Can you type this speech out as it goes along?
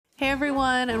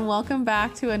everyone, and welcome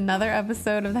back to another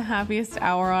episode of The Happiest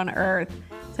Hour on Earth.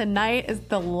 Tonight is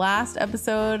the last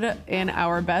episode in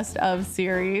our Best Of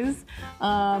series.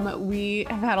 We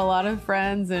have had a lot of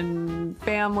friends and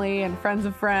family and friends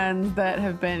of friends that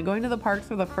have been going to the parks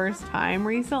for the first time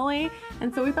recently,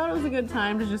 and so we thought it was a good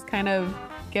time to just kind of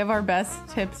give our best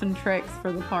tips and tricks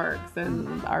for the parks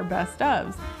and our best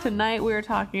ofs. Tonight we are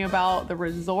talking about the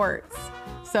resorts.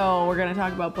 So we're going to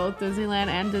talk about both Disneyland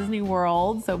and Disney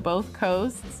World, so both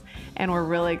coasts, and we're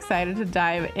really excited to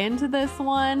dive into this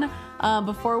one.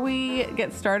 Before we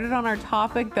get started on our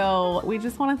topic, though, we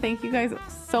just want to thank you guys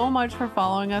so much for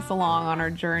following us along on our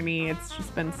journey. It's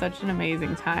just been such an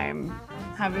amazing time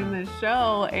having this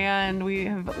show, and we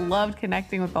have loved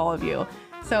connecting with all of you.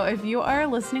 So if you are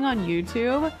listening on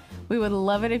YouTube, we would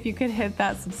love it if you could hit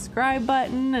that subscribe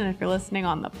button. And if you're listening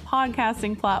on the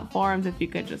podcasting platforms, if you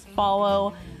could just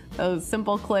follow. Those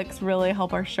simple clicks really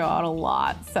help our show out a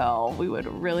lot. So we would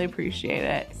really appreciate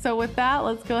it. So with that,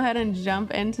 let's go ahead and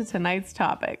jump into tonight's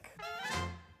topic.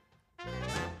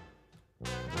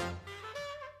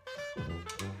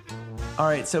 All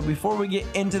right, so before we get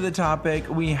into the topic,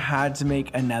 we had to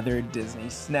make another Disney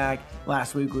snack.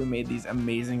 Last week we made these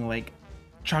amazing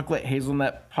chocolate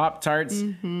hazelnut Pop-Tarts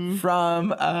from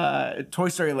Toy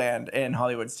Story Land in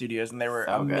Hollywood Studios, and they were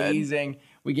so amazing. Good.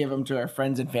 We gave them to our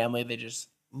friends and family. They just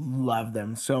love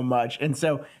them so much. And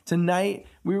so tonight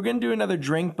we were going to do another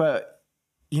drink, but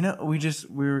we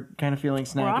were kind of feeling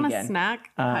snack again. We're on a snack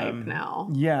hype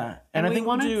now. Yeah. And I think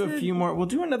we'll do a few more. We'll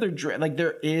do another drink.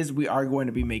 We are going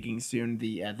to be making soon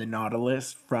the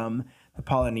Nautilus from the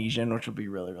Polynesian, which will be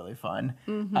really, really fun.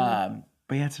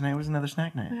 But yeah, tonight was another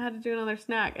snack night. We had to do another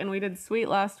snack, and we did sweet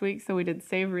last week, so we did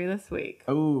savory this week.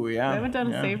 Oh, yeah. We haven't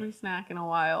done a savory snack in a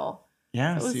while.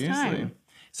 Yeah, so seriously. Time.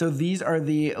 So these are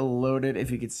the loaded,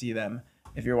 if you could see them,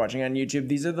 if you're watching on YouTube,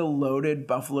 these are the loaded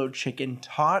buffalo chicken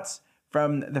tots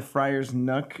from the Friar's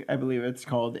Nook, I believe it's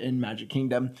called, in Magic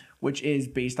Kingdom, which is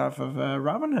based off of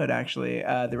Robin Hood, actually.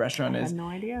 The restaurant is. I had no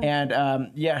idea.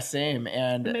 And yeah, same.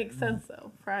 And it makes sense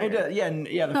though. Friar.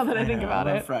 Yeah. Now that I think about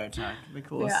it. Friar Tuck, the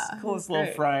coolest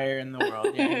little friar in the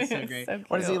world. Yeah, he's so great. So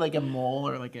what is he, like a mole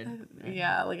or like a?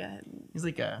 Yeah, He's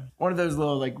like one of those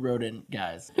little rodent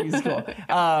guys. He's cool.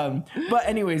 But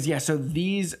anyways, yeah. So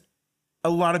these. A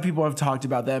lot of people have talked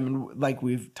about them, and like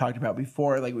we've talked about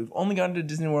before, we've only gone to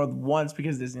Disney World once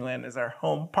because Disneyland is our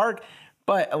home park,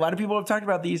 but a lot of people have talked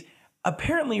about these.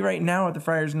 Apparently right now at the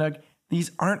Friar's Nook,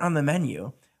 these aren't on the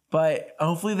menu, but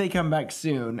hopefully they come back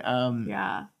soon.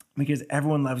 Yeah. Because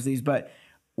everyone loves these, but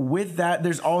with that,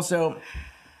 there's also,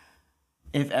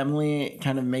 if Emily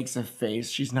kind of makes a face,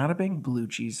 she's not a big blue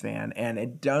cheese fan, and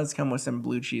it does come with some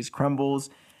blue cheese crumbles.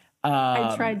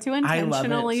 I tried to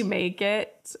intentionally make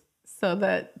it so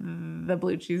that the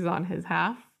blue cheese is on his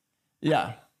half.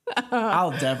 Yeah.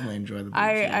 I'll definitely enjoy the blue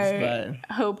cheese.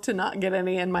 I hope to not get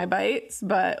any in my bites,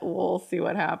 but we'll see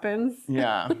what happens.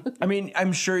 Yeah. I mean,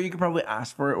 I'm sure you could probably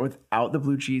ask for it without the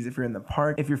blue cheese if you're in the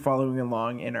park. If you're following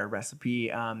along in our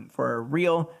recipe for a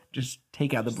reel, just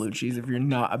take out the blue cheese if you're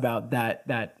not about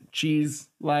that cheese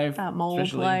life. That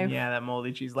mold life. Yeah, that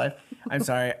moldy cheese life. I'm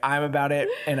sorry. I'm about it,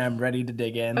 and I'm ready to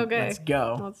dig in. Okay. Let's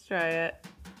go. Let's try it.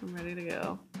 I'm ready to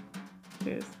go.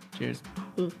 Cheers. Cheers.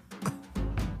 Ooh.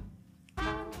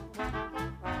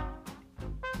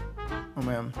 Oh,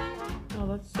 man. Oh,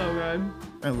 that's so good.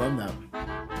 I love that.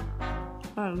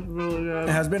 That is really good.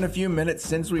 It has been a few minutes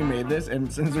since we made this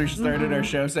and since we started our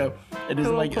show, so it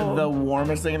isn't the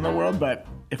warmest thing in the world, but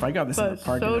if I got this in the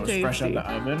park and it was fresh out of the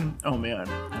oven, oh, man.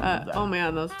 Oh,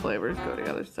 man, those flavors go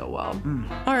together so well.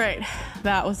 All right.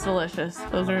 That was delicious.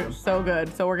 Those are so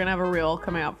good. So we're going to have a reel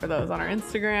coming out for those on our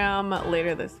Instagram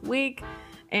later this week.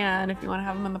 And if you want to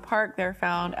have them in the park, they're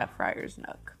found at Friar's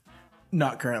Nook.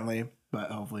 Not currently, but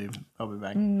hopefully I'll be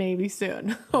back. Maybe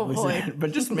soon. Hopefully.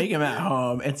 But just make them at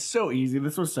home. It's so easy.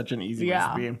 This was such an easy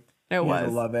recipe. It was. I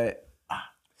love it.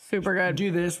 Super good.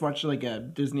 Do this, watch a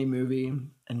Disney movie.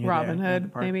 And you're Robin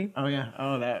Hood, maybe. Oh, yeah.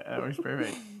 Oh, that works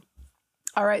perfect.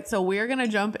 All right. So we're going to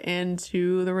jump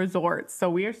into the resorts. So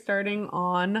we are starting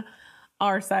on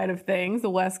our side of things, the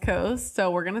West Coast.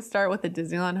 So we're going to start with the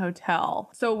Disneyland Hotel.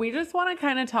 So we just want to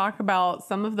kind of talk about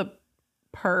some of the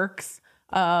perks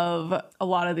of a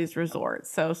lot of these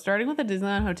resorts. So starting with the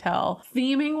Disneyland Hotel,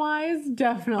 theming wise,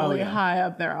 definitely high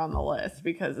up there on the list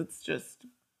because it's just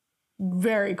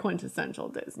very quintessential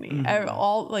Disney.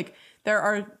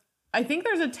 I think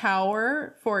there's a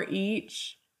tower for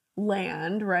each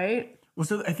land, right? Well,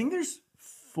 so I think there's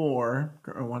 4,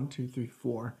 or 1, 2, 3,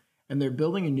 4, and they're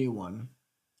building a new one.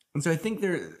 And so I think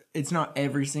it's not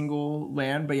every single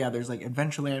land, but yeah, there's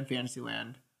Adventureland,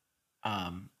 Fantasyland,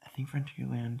 I think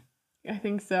Frontierland. I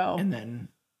think so. And then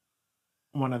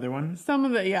one other one. Some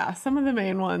of the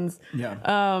main ones.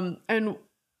 Yeah. And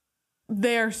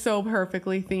they're so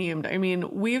perfectly themed. I mean,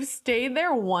 we've stayed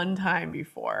there one time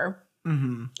before,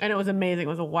 and it was amazing. It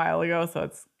was a while ago, so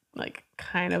it's like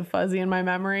kind of fuzzy in my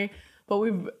memory. But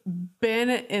we've been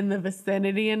in the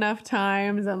vicinity enough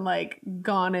times and like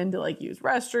gone into like use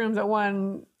restrooms at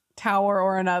one tower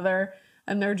or another,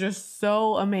 and they're just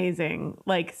so amazing.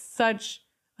 Like such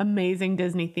amazing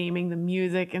Disney theming, the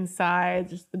music inside,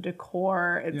 just the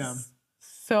decor. It's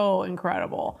so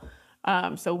incredible.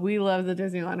 So we love the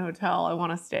Disneyland Hotel. I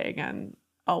want to stay again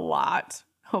a lot.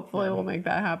 Hopefully we'll make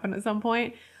that happen at some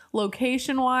point.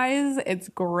 Location wise, it's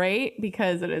great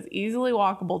because it is easily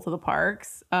walkable to the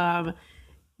parks. Right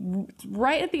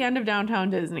at the end of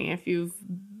Downtown Disney. If you've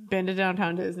been to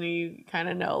Downtown Disney, you kind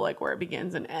of know like where it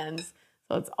begins and ends.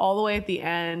 So it's all the way at the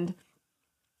end.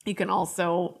 You can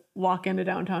also walk into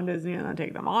Downtown Disney and then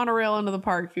take the monorail into the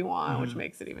park if you want, which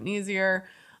makes it even easier.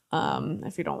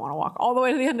 If you don't want to walk all the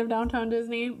way to the end of Downtown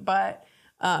Disney, but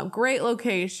great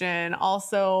location.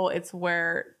 Also, it's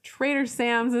where Trader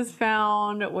Sam's is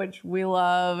found, which we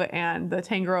love, and the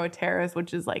Tangaroa Terrace,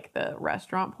 which is like the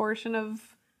restaurant portion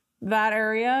of that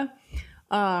area.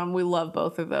 We love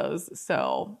both of those.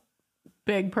 So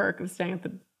big perk of staying at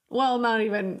the, well, not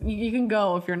even, you can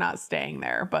go if you're not staying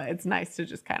there, but it's nice to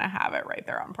just kind of have it right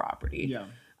there on property. Yeah.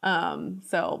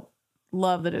 So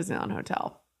love the Disneyland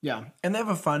Hotel. Yeah, and they have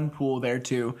a fun pool there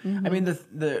too. I mean,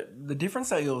 the difference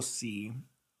that you'll see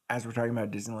as we're talking about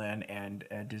Disneyland and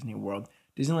Disney World,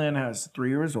 Disneyland has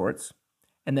 3 resorts,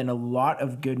 and then a lot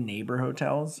of good neighbor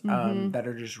hotels that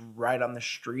are just right on the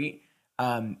street.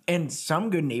 And some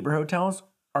good neighbor hotels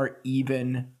are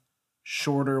even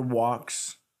shorter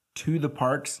walks to the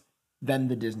parks than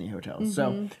the Disney hotels.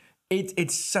 So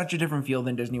it's such a different feel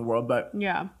than Disney World, but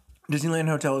yeah. Disneyland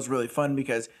Hotel is really fun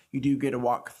because you do get to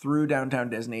walk through downtown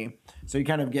Disney. So you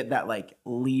kind of get that like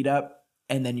lead up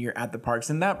and then you're at the parks.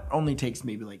 And that only takes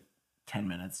maybe like 10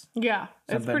 minutes. Yeah,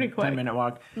 it's pretty quick. 10-minute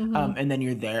walk. And then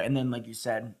you're there. And then like you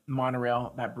said,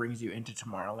 monorail, that brings you into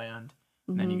Tomorrowland.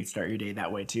 And then you can start your day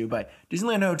that way too. But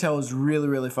Disneyland Hotel is really,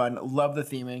 really fun. Love the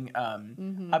theming.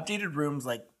 Updated rooms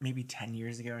like maybe 10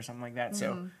 years ago or something like that.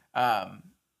 So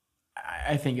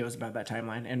I think it was about that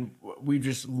timeline, and we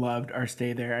just loved our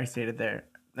stay there. I stayed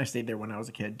there when I was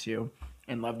a kid too,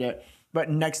 and loved it. But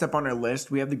next up on our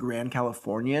list, we have the Grand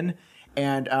Californian,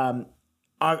 and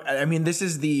I mean, this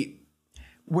is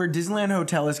where Disneyland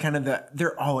Hotel is kind of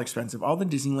they're all expensive. All the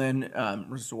Disneyland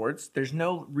resorts, there's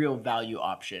no real value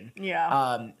option.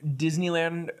 Yeah.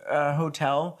 Disneyland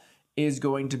Hotel is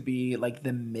going to be like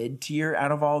the mid tier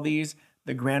out of all these.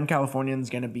 The Grand Californian is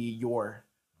going to be your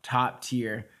top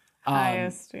tier.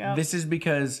 Highest, yeah. This is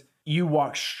because you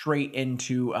walk straight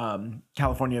into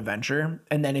California Adventure,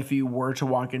 and then if you were to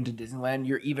walk into Disneyland,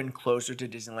 you're even closer to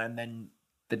Disneyland than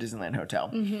the Disneyland Hotel.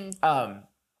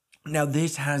 Now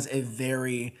this has a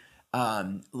very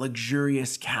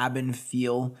luxurious cabin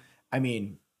feel. I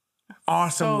mean,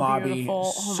 awesome So lobby,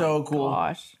 beautiful. Oh so my cool,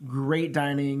 gosh. great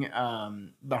dining.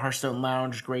 The Hearthstone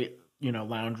Lounge, great,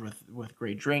 lounge with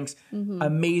great drinks.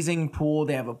 Amazing pool.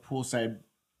 They have a poolside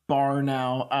bar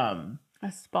now.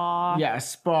 A spa. Yeah, a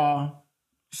spa.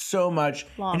 So much.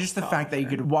 Long and just the spa, fact that you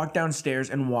sure. could walk downstairs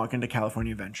and walk into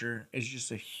California Adventure is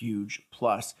just a huge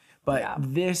plus. But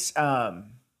this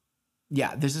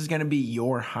this is gonna be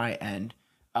your high-end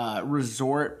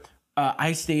resort.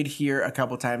 I stayed here a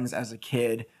couple times as a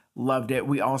kid. Loved it.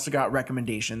 We also got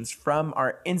recommendations from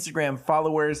our Instagram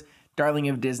followers, Darling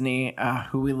of Disney,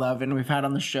 who we love and we've had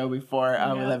on the show before.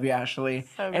 We love you, Ashley.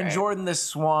 So and great. Jordan the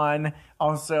Swan.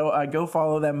 Also, go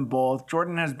follow them both.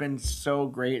 Jordan has been so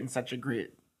great and such a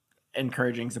great,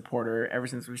 encouraging supporter ever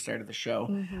since we started the show.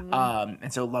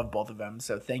 And so love both of them.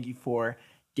 So thank you for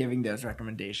giving those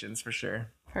recommendations for sure.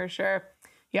 For sure.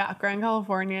 Yeah, Grand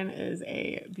Californian is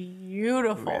a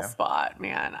beautiful spot,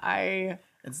 man.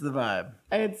 It's the vibe.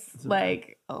 It's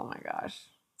like, oh my gosh.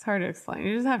 It's hard to explain.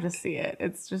 You just have to see it.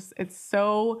 It's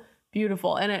so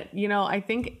beautiful. And I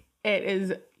think it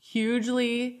is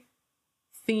hugely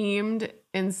themed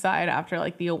inside after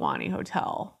like the Ahwahnee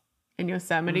Hotel in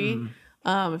Yosemite.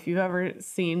 If you've ever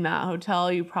seen that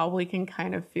hotel, you probably can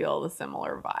kind of feel the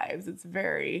similar vibes. It's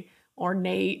very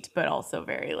ornate, but also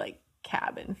very like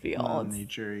cabin feel. It's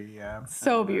Nature, yeah.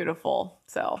 so beautiful.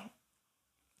 So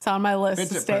it's on my list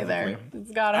Fits to it stay there. perfectly.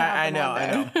 It's gotta happen.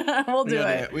 I know. We'll do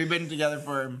it. We've been together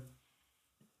for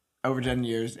over 10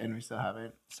 years and we still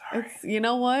haven't. Sorry. It's, you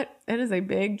know what? It is a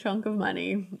big chunk of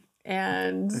money.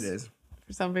 And It is.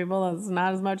 For some people, that's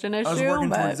not as much an issue. I was working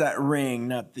but towards that ring,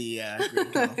 not the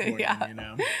Great California, Yeah. you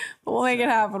know. But we'll make it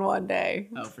happen one day.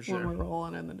 Oh, for sure. When we're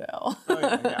rolling in the Dale. Oh,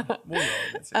 yeah. We'll roll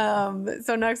it soon.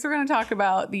 So next we're going to talk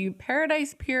about the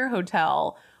Paradise Pier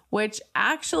Hotel, which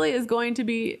actually is going to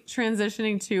be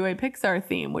transitioning to a Pixar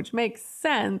theme, which makes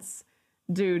sense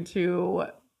due to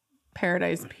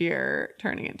Paradise Pier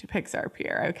turning into Pixar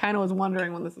Pier. I kind of was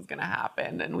wondering when this was going to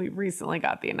happen, and we recently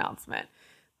got the announcement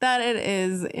that it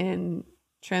is in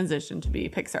transition to be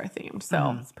Pixar themed.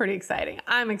 So it's pretty exciting.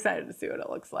 I'm excited to see what it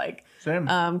looks like. Same.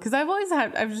 Because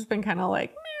I've just been kind of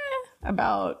like meh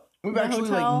about We've the actually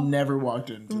hotel. like never walked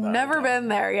into that. Never hotel. been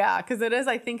there, yeah, because it is,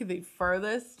 I think, the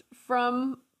furthest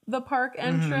from the park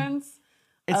entrance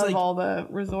It's of like- all the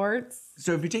resorts.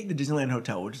 So if you take the Disneyland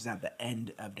Hotel, which is at the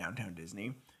end of downtown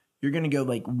Disney, you're gonna go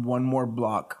like one more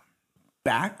block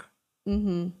back,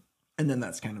 and then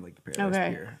that's kind of like the Paradise Okay,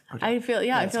 Pier Hotel. I feel it's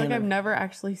like kind I've of- never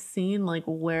actually seen like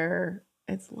where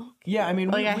it's located. Yeah, I mean,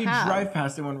 Like, I we have. drive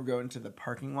past it when we're going to the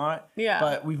parking lot. Yeah.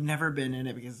 But we've never been in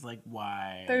it because, like,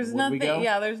 why? There's would we nothing. go?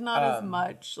 Yeah, there's not as Um,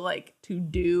 much like to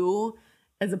do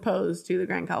as opposed to the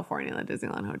Grand California and the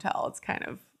Disneyland Hotel. It's kind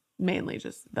of mainly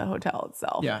just the hotel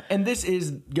itself. Yeah, and this is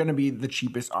going to be the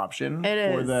cheapest option.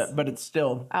 It for is. but it's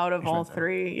still Out of all expensive.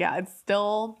 three, yeah, it's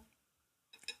still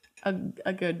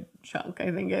a good chunk.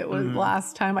 I think it was Mm-hmm.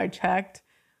 last time I checked,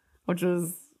 which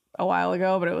was a while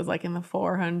ago, but it was like in the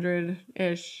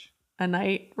 400-ish a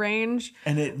night range.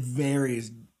 And it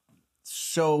varies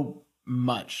so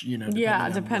much, you know.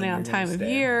 Depending when on you're time gonna of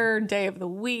stay. year, day of the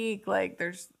week, like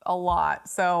there's a lot.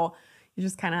 So you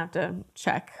just kind of have to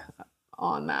check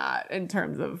on that in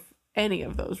terms of any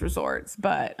of those resorts.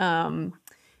 But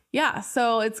yeah,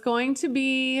 so it's going to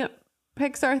be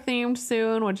Pixar themed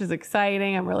soon, which is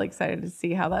exciting. I'm really excited to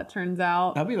see how that turns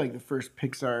out. That'll be like the first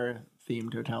Pixar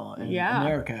themed hotel in Yeah.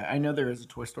 America. I know there is a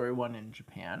Toy Story one in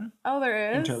Japan, Oh,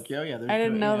 there is? in Tokyo. Yeah, I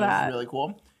didn't know that. It's really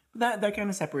cool. That kind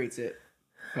of separates it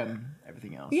from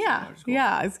everything else. Yeah, which is cool.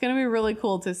 yeah, it's gonna be really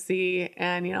cool to see,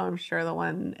 and I'm sure that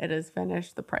when it is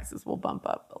finished, the prices will bump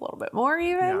up a little bit more,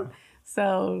 even. Yeah.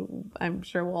 So I'm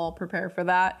sure we'll all prepare for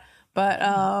that. But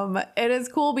it is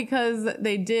cool because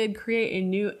they did create a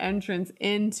new entrance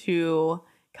into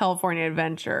California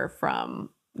Adventure from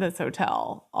this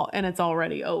hotel, and it's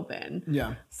already open.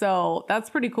 Yeah. So that's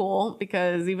pretty cool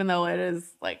because even though it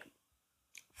is like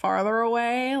farther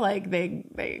away, like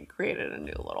they created a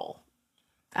new little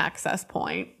access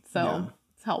point. So Yeah.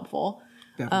 it's helpful.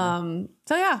 Definitely.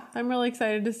 So yeah, I'm really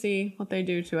excited to see what they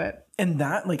do to it. And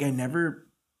that, like, I never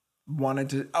wanted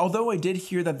to, although I did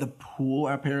hear that the pool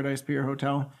at Paradise Pier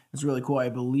Hotel is really cool. I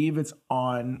believe it's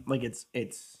on, like,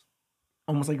 it's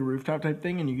almost like a rooftop type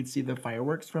thing, and you could see the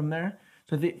fireworks from there.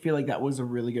 So I feel like that was a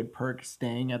really good perk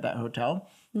staying at that hotel.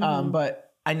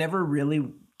 But I never really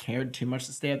cared too much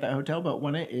to stay at that hotel. But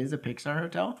when it is a Pixar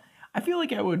hotel, I feel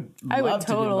like I would love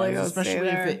totally to do go that, stay especially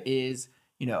there. if it is,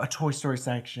 a Toy Story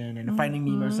section and a Finding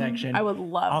Nemo section. I would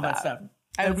love all that that. stuff.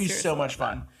 I That'd would be seriously so much love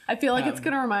fun. I feel like it's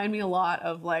going to remind me a lot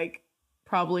of like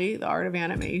probably the Art of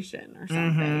Animation or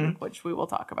something, which we will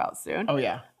talk about soon. Oh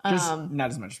yeah, just not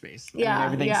as much space. I mean, yeah,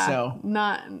 everything's yeah. so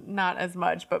Not as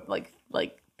much, but like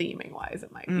theming wise,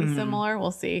 it might be similar.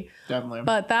 We'll see. definitely.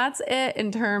 But that's it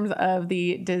in terms of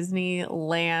the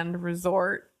Disneyland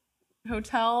resort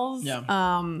hotels.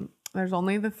 Yeah. There's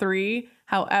only the 3.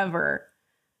 However,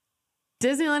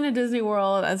 Disneyland and Disney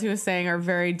World, as he was saying, are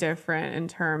very different in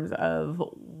terms of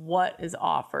what is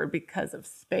offered because of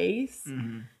space.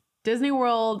 Disney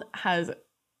World has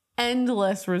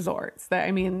endless resorts. I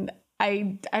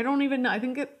don't even know. I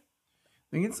think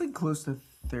it's like close to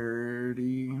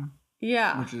 30,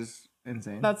 yeah. which is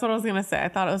insane. That's what I was going to say. I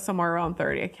thought it was somewhere around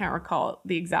 30. I can't recall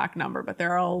the exact number, but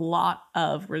there are a lot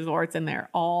of resorts and they're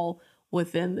all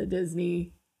within the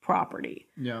Disney property.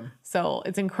 Yeah. So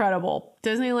it's incredible.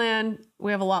 Disneyland,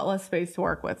 we have a lot less space to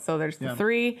work with. So there's the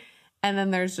 3. And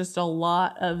then there's just a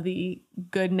lot of the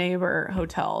Good Neighbor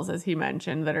hotels, as he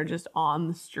mentioned, that are just on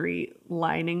the street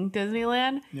lining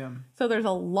Disneyland. Yeah. So there's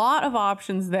a lot of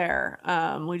options there.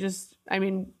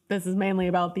 This is mainly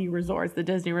about the resorts, the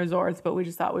Disney resorts, but we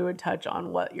just thought we would touch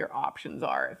on what your options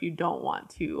are if you don't want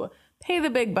to pay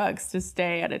the big bucks to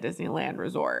stay at a Disneyland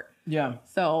resort. Yeah.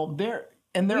 So There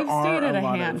we've are stayed at a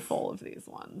lot handful of these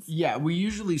ones. Yeah, we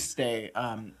usually stay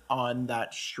on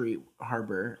that street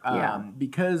harbor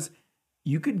because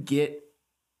you could get,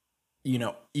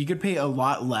 you could pay a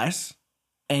lot less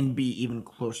and be even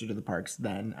closer to the parks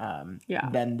than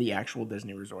the actual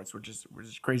Disney resorts, which is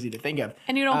crazy to think of.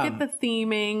 And you don't get the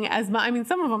theming as much. I mean,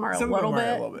 some of them are a little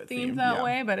bit themed that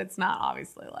way, but it's not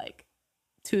obviously like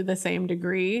to the same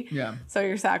degree. Yeah. So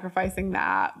you're sacrificing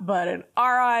that. But in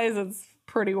our eyes, it's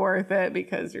pretty worth it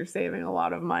because you're saving a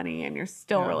lot of money and you're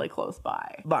still really close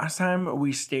by. Last time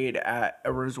we stayed at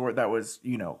a resort that was,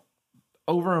 you know,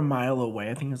 over a mile away.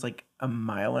 I think it was like a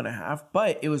mile and a half,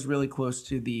 but it was really close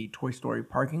to the Toy Story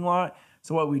parking lot.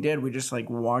 So what we did, we just like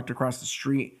walked across the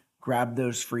street, grabbed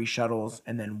those free shuttles,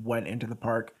 and then went into the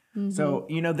park. So,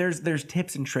 you know, there's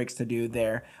tips and tricks to do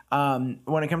there.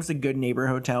 When it comes to Good Neighbor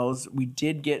hotels, we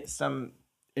did get some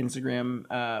Instagram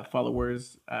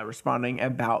followers responding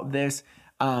about this.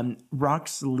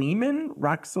 Roxel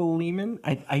Lehman.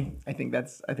 I think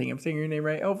I'm saying your name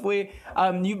right. Hopefully,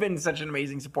 you've been such an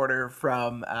amazing supporter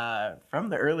from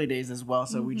the early days as well.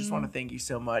 So we just want to thank you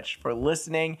so much for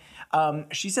listening.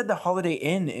 She said the Holiday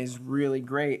Inn is really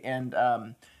great, and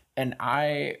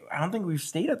I don't think we've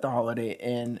stayed at the Holiday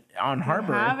Inn on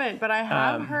Harbor. I haven't, but I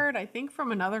have heard, I think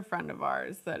from another friend of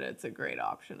ours, that it's a great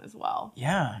option as well.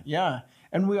 Yeah.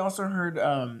 And we also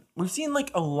heard, we've seen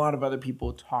like a lot of other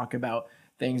people talk about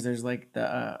things. There's like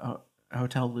the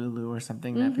Hotel Lulu or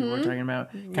something that people were talking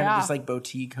about. Kind of just like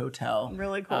boutique hotel.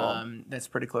 Really cool. That's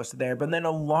pretty close to there. But then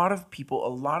a lot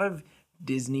of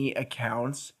Disney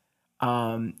accounts,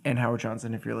 and Howard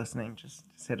Johnson, if you're listening, just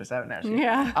hit us out now.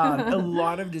 Yeah. A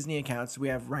lot of Disney accounts. We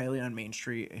have Riley on Main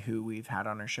Street, who we've had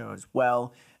on our show as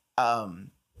well. And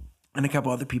a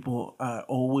couple other people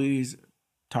always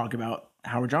talk about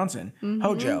Howard Johnson,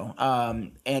 Hojo.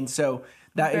 And so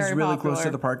that is really close to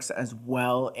the parks as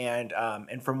well. And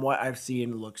from what I've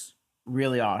seen, it looks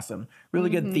really awesome.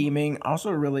 Really good theming. Also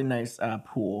a really nice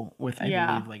pool with, I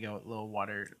believe, like a little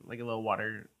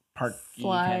water park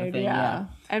slide, kind of thing. Yeah.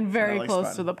 And very close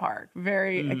fun. to the park.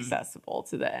 Very accessible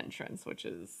to the entrance, which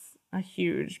is a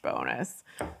huge bonus.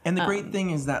 And the great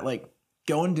thing is that, like,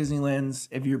 going Disneyland's,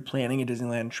 if you're planning a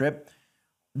Disneyland trip,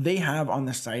 they have on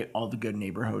the site all the Good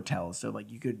Neighbor hotels. So,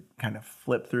 like, you could kind of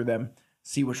flip through them,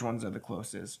 see which ones are the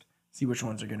closest, see which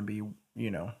ones are going to be,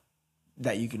 you know,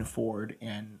 that you can afford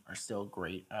and are still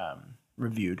great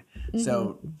reviewed.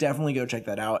 So definitely go check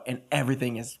that out. And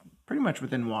everything is pretty much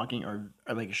within walking or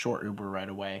like a short Uber right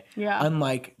away. Yeah.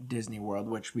 Unlike Disney World,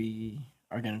 which we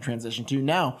are going to transition to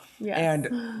now. Yes.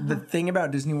 And the thing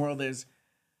about Disney World is,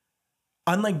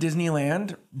 unlike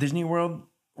Disneyland, Disney World,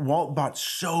 Walt bought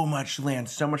so much land,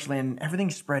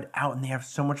 everything's spread out, and they have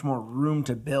so much more room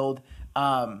to build.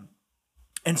 And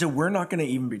so we're not going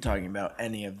to even be talking about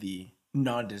any of the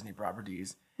non-Disney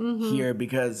properties here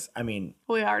because, I mean,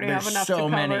 we already have enough to cover.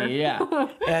 Many, yeah.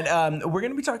 And we're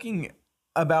going to be talking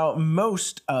about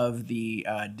most of the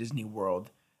Disney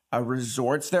World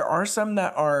resorts. There are some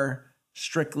that are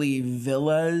strictly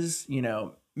villas, you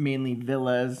know, mainly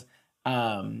villas.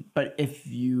 But if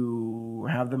you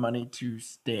have the money to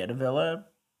stay at a villa,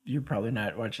 you're probably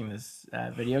not watching this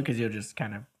video because you'll just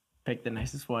kind of pick the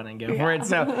nicest one and go for it.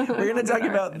 So we're going to talk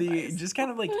about just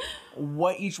kind of like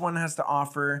what each one has to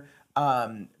offer.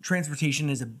 Transportation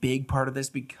is a big part of this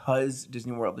because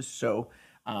Disney World is so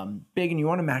big and you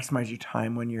want to maximize your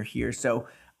time when you're here. So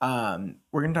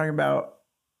we're going to talk about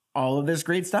all of this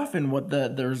great stuff and what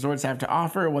the resorts have to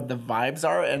offer, what the vibes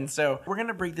are. And so we're going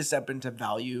to break this up into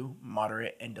value,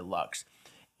 moderate, and deluxe.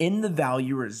 In the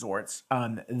value resorts,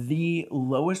 the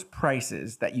lowest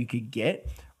prices that you could get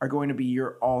are going to be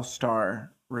your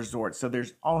all-star resorts. So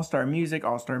there's all-star music,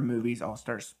 all-star movies,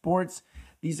 all-star sports.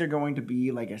 These are going to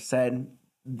be, like I said,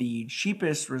 the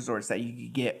cheapest resorts that you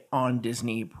could get on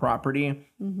Disney property.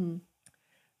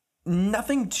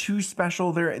 Nothing too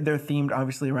special. They're themed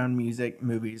obviously around music,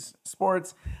 movies,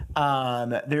 sports.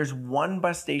 There's one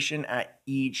bus station at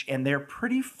each, and they're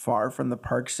pretty far from the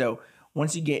park. So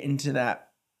once you get into that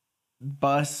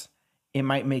bus, it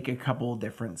might make a couple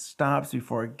different stops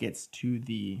before it gets to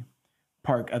the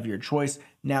park of your choice.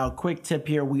 Now, quick tip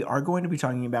here: we are going to be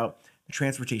talking about the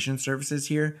transportation services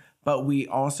here, but we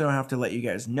also have to let you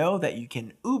guys know that you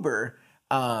can Uber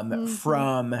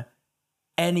from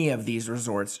any of these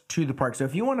resorts to the park. So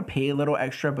if you want to pay a little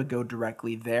extra but go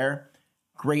directly there,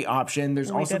 great option.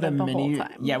 There's also the mini.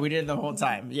 Yeah, we did it the whole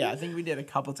time. Yeah, I think we did a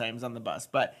couple times on the bus,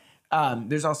 but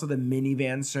there's also the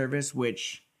minivan service,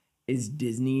 which is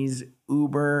Disney's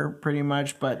Uber pretty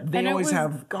much, but they always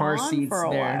have car seats for a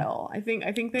there. While. I think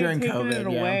they've taken COVID, it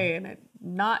away, and it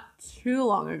not too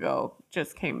long ago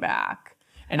just came back.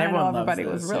 And I know everyone everybody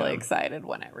loves was this, really excited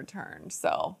when it returned.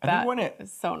 So I that think when it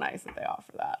is so nice that they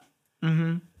offer that.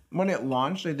 When it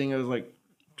launched, I think it was like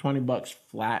 $20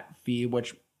 flat fee,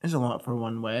 which is a lot for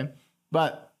one way.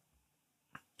 But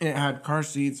it had car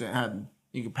seats. It had,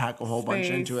 you could pack a whole bunch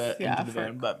into it, into the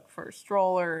van. But for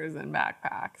strollers and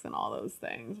backpacks and all those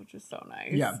things, which is so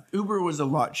nice. Yeah, Uber was a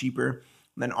lot cheaper.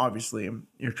 Then obviously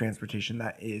your transportation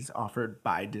that is offered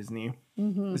by Disney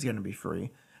is going to be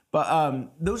free. But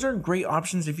those are great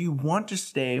options if you want to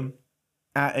stay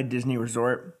at a Disney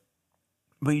resort,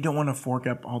 but you don't want to fork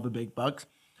up all the big bucks.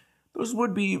 Those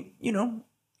would be,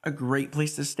 a great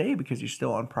place to stay because you're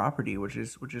still on property, which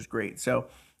is great. So,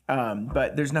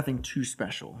 but there's nothing too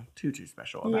special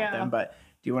about them. But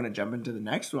do you want to jump into the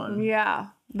next one? Yeah.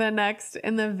 The next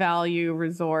in the value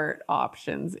resort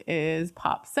options is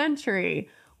Pop Century,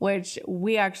 which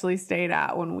we actually stayed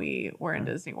at when we were in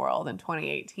Disney World in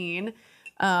 2018.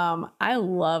 I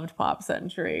loved Pop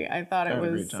Century. I thought it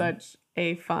was such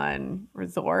a fun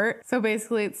resort. So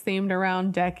basically it's themed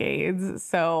around decades.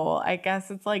 So I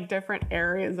guess it's like different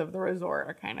areas of the resort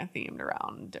are kind of themed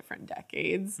around different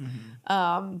decades.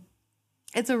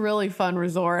 It's a really fun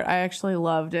resort. I actually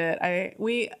loved it.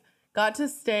 We got to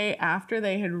stay after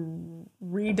they had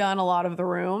redone a lot of the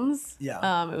rooms.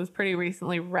 Yeah. It was pretty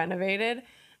recently renovated.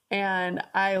 And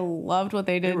I loved what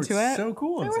they did to it. So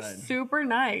cool. They were super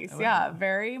nice. Yeah,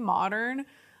 very modern.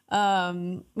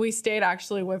 We stayed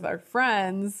actually with our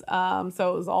friends.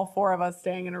 So it was all four of us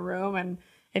staying in a room, and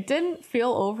it didn't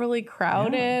feel overly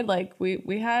crowded. Yeah. Like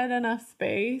we had enough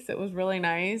space. It was really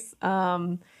nice.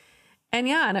 And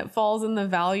it falls in the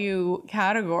value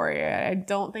category. I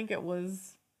don't think it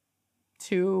was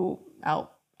too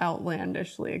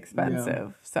outlandishly expensive.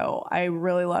 Yeah. So I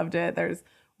really loved it. There's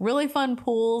really fun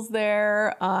pools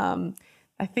there.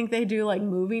 I think they do like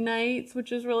movie nights,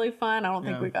 which is really fun. I don't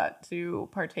think we got to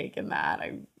partake in that.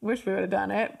 I wish we would have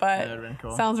done it, but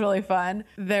cool. Sounds really fun.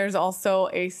 There's also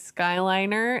a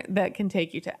Skyliner that can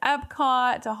take you to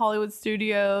Epcot, to Hollywood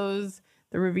Studios,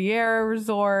 the Riviera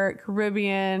Resort,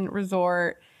 Caribbean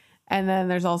Resort. And then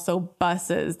there's also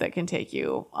buses that can take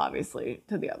you, obviously,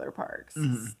 to the other parks,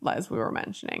 as we were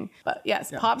mentioning. But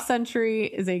yes, Pop Century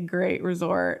is a great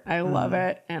resort. I love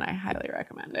it, and I highly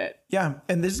recommend it. Yeah,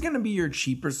 and this is going to be your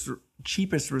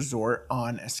cheapest resort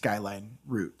on a Skyline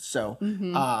route. So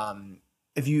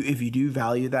if you do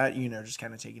value that, just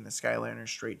kind of taking the Skyliner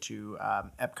straight to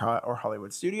Epcot or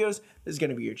Hollywood Studios, this is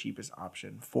going to be your cheapest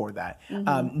option for that.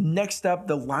 Next up,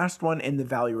 the last one in the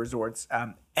value resorts.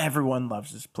 Everyone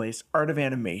loves this place, Art of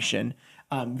Animation.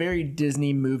 Very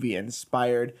Disney movie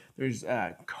inspired. There's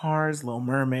Cars, Little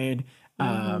Mermaid.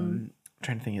 I'm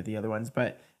trying to think of the other ones,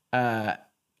 but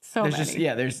so there's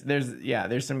many.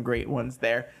 there's some great ones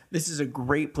there. This is a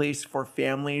great place for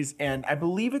families, and I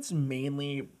believe it's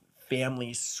mainly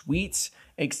family suites,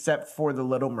 except for the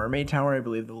Little Mermaid Tower. I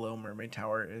believe the Little Mermaid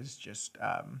Tower is just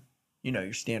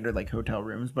your standard like hotel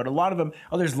rooms, but a lot of them.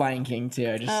 Oh, there's Lion King too.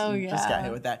 I just got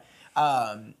hit with that.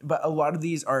 But a lot of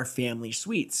these are family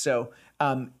suites. So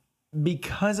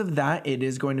because of that, it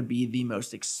is going to be the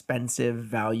most expensive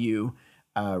value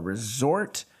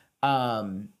resort.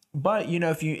 But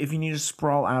if you need to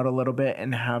sprawl out a little bit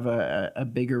and have a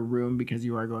bigger room because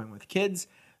you are going with kids,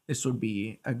 this would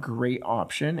be a great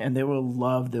option, and they will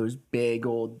love those big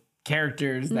old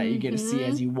characters that you get to see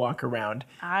as you walk around.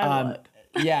 I would.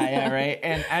 Yeah, right.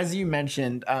 And as you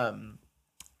mentioned, I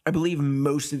believe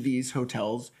most of these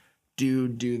hotels do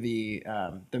the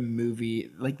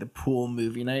movie, like the pool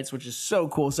movie nights, which is so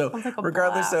cool. So like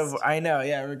regardless of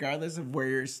where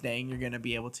you're staying, you're going to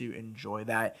be able to enjoy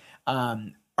that.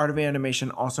 Art of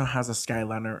Animation also has a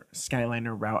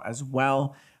Skyliner route as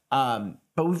well.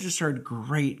 But we've just heard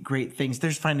great things.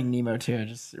 There's Finding Nemo too. I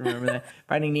just remember that.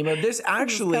 Finding Nemo. This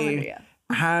actually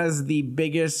has the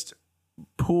biggest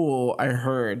pool I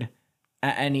heard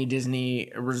at any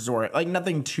Disney resort. Like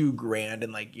nothing too grand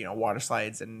and like, water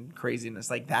slides and craziness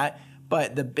like that.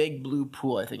 But the big blue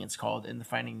pool, I think it's called, in the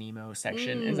Finding Nemo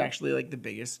section is actually like the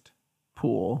biggest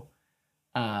pool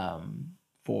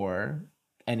for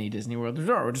any Disney World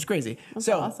resort, which is crazy. That's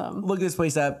so awesome. Look this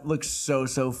place up. Looks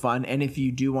so fun. And if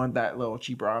you do want that little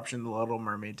cheaper option, the Little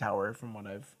Mermaid Tower, from what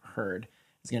I've heard,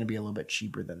 is going to be a little bit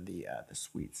cheaper than the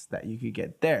suites that you could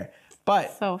get there.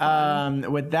 But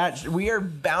with that, we are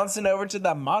bouncing over to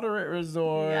the moderate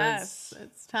resorts. Yes,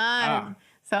 it's time.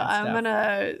 So I'm going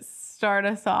to start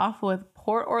us off with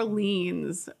Port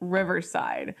Orleans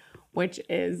Riverside, which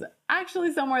is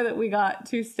actually somewhere that we got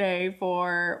to stay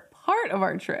for part of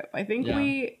our trip. I think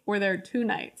we were there 2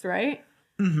 nights, right?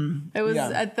 It was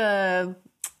at the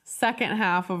second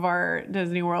half of our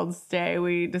Disney World stay.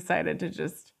 We decided to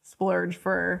just splurge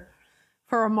for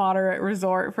a moderate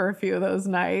resort for a few of those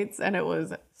nights, and it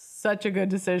was such a good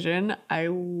decision. I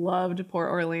loved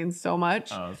Port Orleans so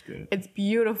much. Oh, it's good. It's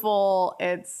beautiful.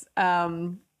 It's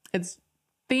theming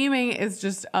is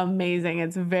just amazing.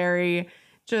 It's very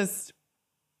just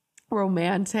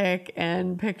romantic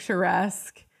and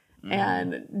picturesque.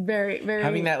 And very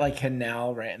having that like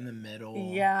canal right in the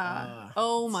middle. Yeah.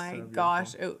 Oh my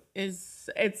gosh. It's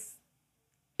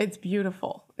It's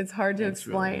beautiful. It's hard to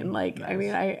explain. Really I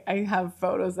mean, I have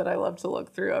photos that I love to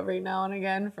look through every now and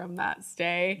again from that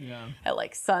stay at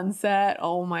like sunset.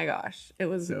 Oh my gosh. It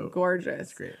was gorgeous.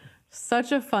 That's great.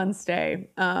 Such a fun stay.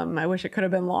 I wish it could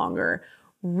have been longer.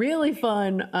 Really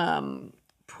fun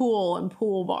pool and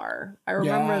pool bar. I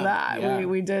remember that. Yeah.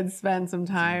 We did spend some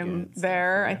time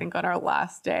there, I think on our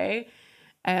last day.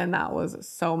 And that was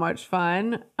so much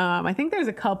fun. I think there's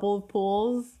a couple of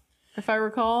pools, if I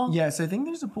recall. Yes, I think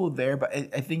there's a pool there, but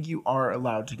I think you are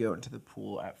allowed to go into the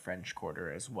pool at French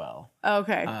Quarter as well.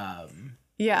 Okay.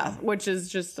 Yeah, which is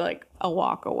just like a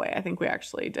walk away. I think we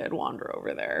actually did wander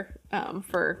over there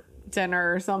for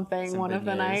dinner or something one of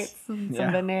the nights. Some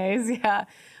beignets, yeah.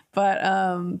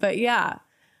 But yeah,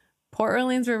 Port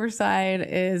Orleans Riverside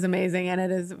is amazing, and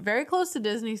it is very close to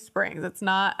Disney Springs. It's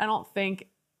not, I don't think,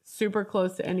 super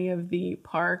close to any of the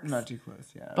parks. Not too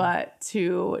close, yeah. But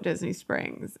to Disney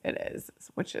Springs it is,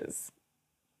 which is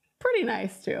pretty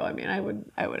nice too. I mean, I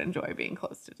would enjoy being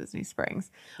close to Disney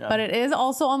Springs. Yeah. But it is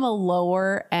also on the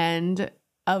lower end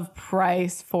of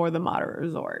price for the moderate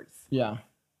resorts. Yeah.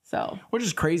 So, which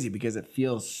is crazy because it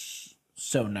feels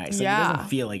so nice. Like, it doesn't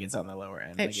feel like it's on the lower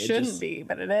end. It shouldn't be,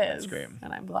 but it is. That's great.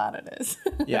 And I'm glad it is.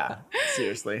 Yeah,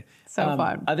 seriously. So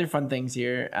fun. Other fun things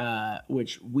here,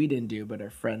 which we didn't do, but our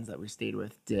friends that we stayed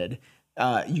with did.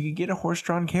 You could get a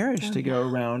horse-drawn carriage to go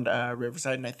around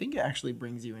Riverside, and I think it actually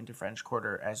brings you into French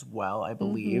Quarter as well, I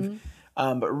believe.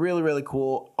 But really, really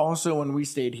cool. Also, when we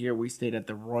stayed here, we stayed at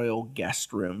the Royal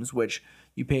Guest Rooms, which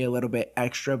you pay a little bit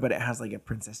extra, but it has like a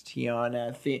Princess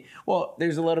Tiana theme. Well,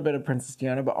 there's a little bit of Princess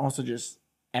Tiana, but also just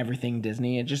everything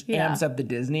Disney. It just amps up the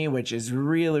Disney, which is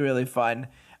really, really fun.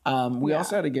 We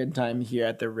also had a good time here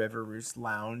at the River Roost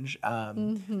Lounge.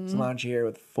 It's a lounge here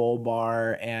with full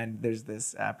bar, and there's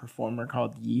this performer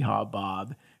called Yeehaw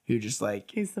Bob who just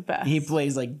like, he's the best. He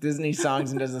plays like Disney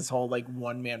songs and does this whole like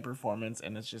one-man performance,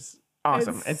 and it's just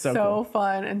awesome. It's so cool.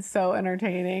 Fun and so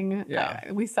entertaining.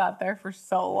 Yeah. We sat there for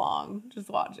so long just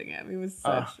watching him. He was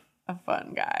such a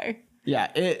fun guy.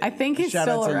 Yeah, I think he's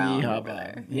still around over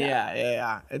there.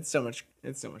 Yeah. It's so much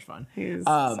fun. He's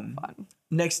so fun.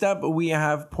 Next up, we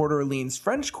have Port Orleans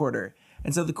French Quarter.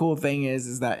 And so the cool thing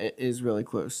is that it is really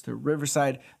close to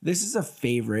Riverside. This is a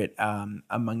favorite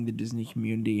among the Disney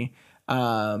community.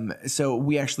 So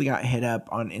we actually got hit up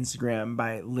on Instagram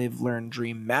by Live, Learn,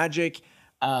 Dream Magic.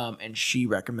 And she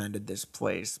recommended this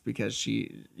place because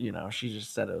she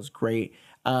just said it was great.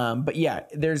 But yeah,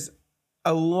 there's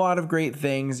a lot of great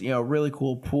things, really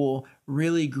cool pool,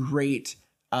 really great,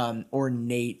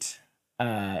 ornate,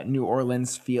 New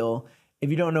Orleans feel. If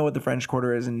you don't know what the French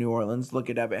Quarter is in New Orleans, look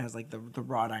it up. It has like the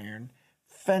wrought iron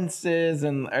fences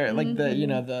and like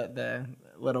the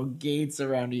little gates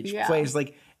around each place.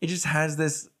 Like it just has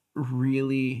this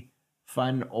really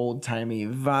fun old timey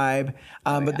vibe.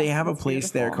 But they have a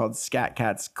place there called Scat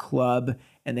Cats Club,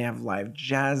 and they have live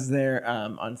jazz there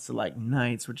on select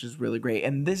nights, which is really great.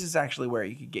 And this is actually where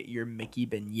you could get your Mickey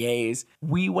beignets.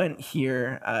 We went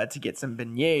here to get some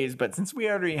beignets, but since we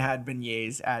already had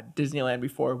beignets at Disneyland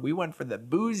before, we went for the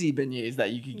boozy beignets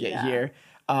that you could get here.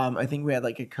 I think we had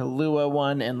like a Kahlua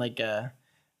one and like a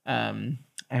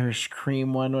Irish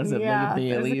cream one. Was it like a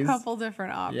Bailey's? There's a couple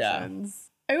different options.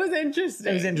 It was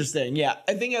interesting. Yeah.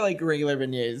 I think I like regular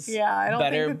beignets. Yeah, I don't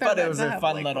better, think but it was a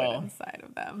fun little inside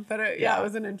of them. But it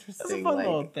was an interesting. It was a fun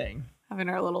little thing. Having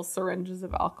our little syringes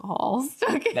of alcohol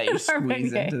stuck that you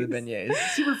squeeze into the beignets.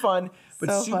 Super fun, but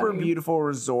so super beautiful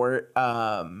resort.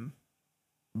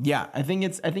 Yeah, I think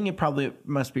it probably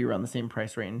must be around the same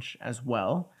price range as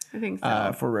well. I think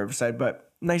so for Riverside.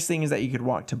 But nice thing is that you could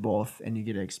walk to both and you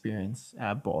get to experience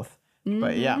both.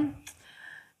 But yeah.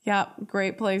 Yeah,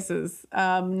 great places.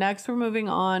 Next, we're moving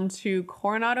on to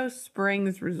Coronado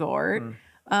Springs Resort.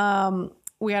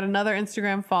 We had another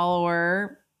Instagram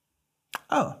follower.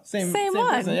 Oh, same one.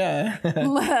 Person, yeah.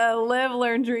 Live,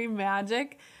 Learn, Dream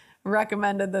Magic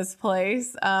recommended this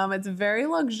place. It's very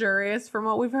luxurious from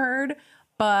what we've heard,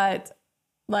 but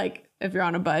like if you're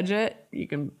on a budget, you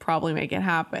can probably make it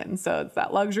happen. So it's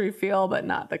that luxury feel, but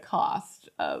not the cost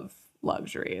of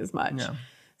luxury as much. Yeah.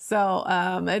 So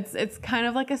it's kind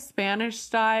of like a Spanish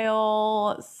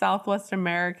style Southwest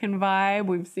American vibe.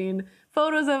 We've seen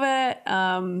photos of it.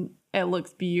 It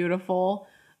looks beautiful.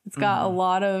 It's got a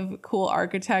lot of cool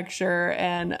architecture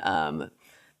and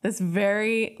this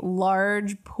very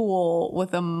large pool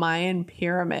with a Mayan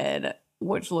pyramid,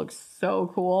 which looks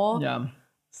so cool. Yeah.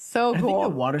 So cool. I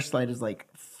think the water slide is like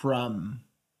from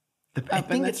I up in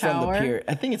think the it's from the tower.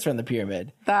 I think it's from the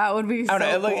pyramid. That would be so I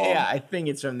don't know. cool. Yeah, I think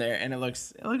it's from there, and it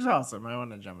looks awesome. I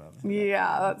want to jump on it.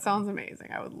 Yeah, that sounds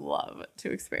amazing. I would love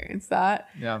to experience that.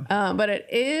 Yeah. But it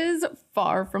is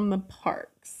far from the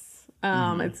parks.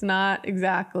 It's not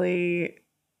exactly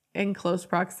in close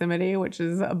proximity, which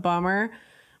is a bummer.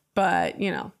 But,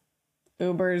 you know,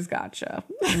 Uber's gotcha.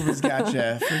 Uber's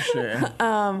gotcha for sure.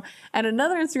 And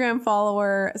another Instagram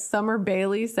follower, Summer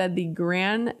Bailey, said the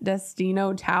Gran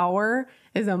Destino Tower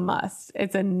is a must.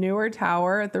 It's a newer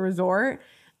tower at the resort,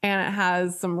 and it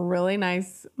has some really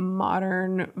nice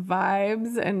modern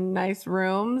vibes and nice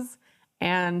rooms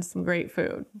and some great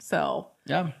food. So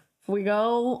Yeah. if we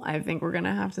go, I think we're going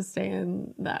to have to stay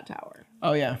in that tower.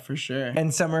 Oh yeah, for sure.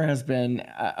 And Summer has been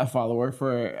a follower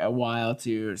for a while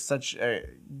too. Such a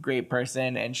great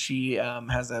person, and she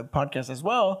has a podcast as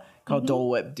well called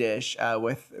Dole Whip Dish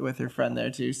with her friend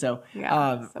there too. So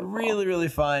Yeah, so cool. really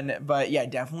fun. But yeah,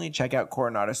 definitely check out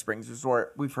Coronado Springs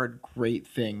Resort. We've heard great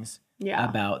things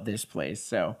about this place.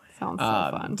 So Sounds so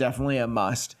fun. Definitely a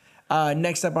must.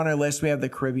 Next up on our list, we have the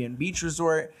Caribbean Beach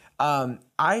Resort. From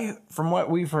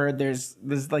what we've heard, there's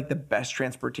like the best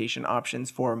transportation options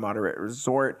for a moderate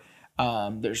resort.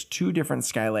 There's 2 different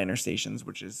Skyliner stations,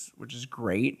 which is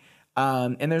great.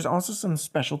 And there's also some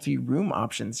specialty room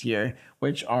options here,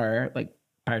 which are like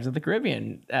Pirates of the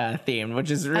Caribbean themed, which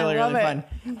is really fun.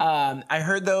 I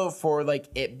heard though, for like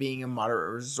it being a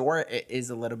moderate resort, it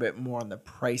is a little bit more on the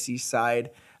pricey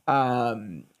side.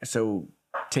 So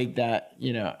take that,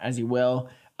 as you will.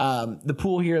 The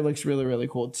pool here looks really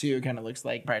cool too. It kind of looks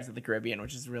like Pirates of the Caribbean,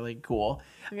 which is really cool.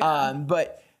 Yeah.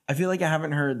 But I feel like I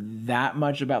haven't heard that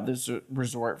much about this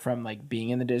resort from like being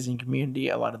in the Disney community.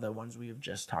 A lot of the ones we have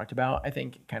just talked about, I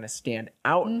think, kind of stand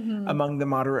out among the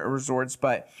moderate resorts.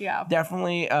 But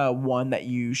definitely one that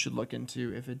you should look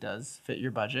into if it does fit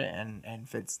your budget and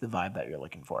fits the vibe that you're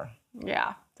looking for.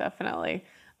 Yeah, definitely.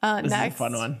 This next, is a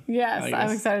fun one. Yes, I'm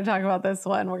excited to talk about this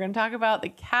one. We're going to talk about the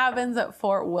cabins at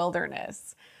Fort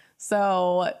Wilderness.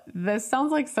 So this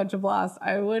sounds like such a blast.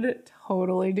 I would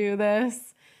totally do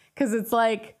this because it's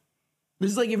like... This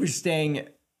is like if you're staying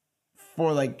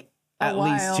for like at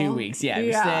least 2 weeks. Yeah.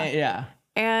 You're staying,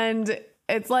 And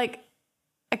it's like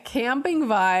a camping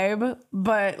vibe,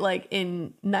 but like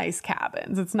in nice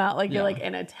cabins. It's not like you're like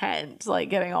in a tent,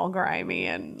 like getting all grimy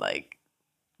and like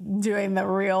doing the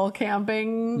real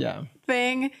camping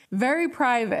thing. Very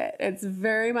private. It's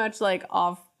very much like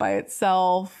off by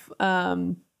itself,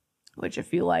 which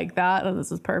if you like that, then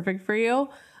this is perfect for you.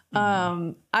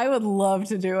 I would love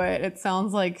to do it. It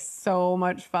sounds like so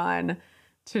much fun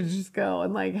to just go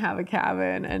and like have a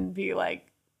cabin and be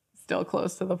like still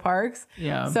close to the parks.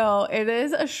 Yeah. So it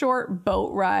is a short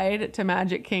boat ride to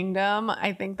Magic Kingdom.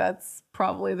 I think that's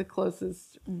probably the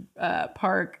closest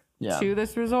park to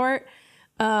this resort.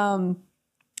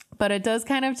 But it does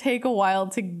kind of take a while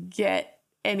to get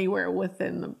anywhere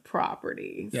within the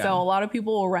property. Yeah. So a lot of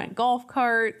people will rent golf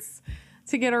carts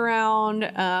to get around.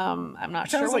 I'm not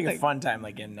sure. Sounds like a fun time,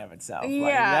 like in and of itself.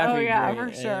 Yeah, like,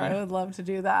 for sure. I would love to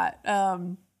do that.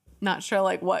 Not sure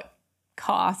like what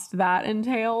cost that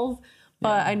entails,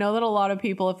 but I know that a lot of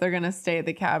people, if they're gonna stay at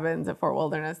the cabins at Fort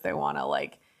Wilderness, they want to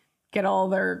like get all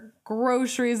their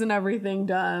groceries and everything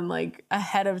done like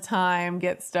ahead of time,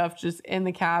 get stuff just in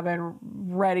the cabin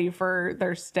ready for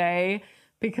their stay,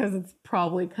 because it's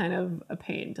probably kind of a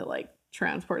pain to like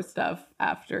transport stuff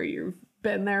after you've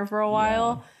been there for a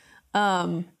while.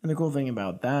 And the cool thing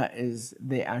about that is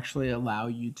they actually allow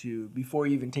you to, before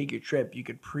you even take your trip, you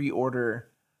could pre-order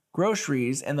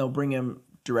groceries and they'll bring them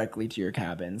directly to your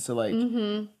cabin. So like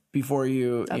before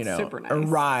you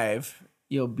arrive,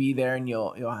 you'll be there and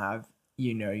you'll have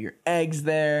your eggs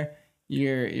there,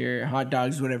 your hot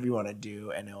dogs, whatever you want to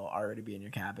do, and it'll already be in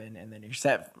your cabin, and then you're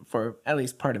set for at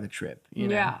least part of the trip,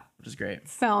 which is great.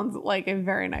 Sounds like a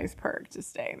very nice perk to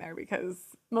staying there, because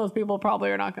most people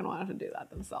probably are not going to want to do that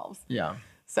themselves. Yeah.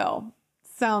 So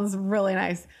sounds really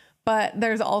nice. But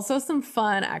there's also some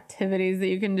fun activities that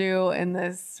you can do in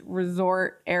this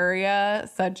resort area,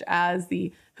 such as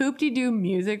the Hoop-de-Doo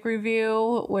music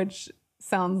review, which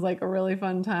sounds like a really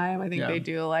fun time. I think they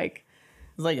do like...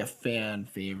 It's like a fan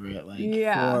favorite,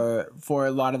 for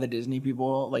a lot of the Disney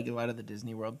people, like a lot of the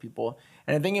Disney World people.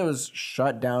 And I think it was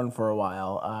shut down for a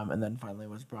while, and then finally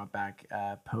was brought back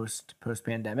post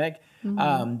pandemic.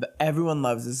 But everyone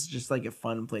loves this. It's just like a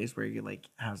fun place where you like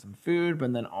have some food,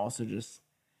 but then also just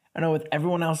I know with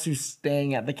everyone else who's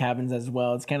staying at the cabins as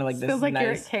well, it's kind of like this Feels like nice,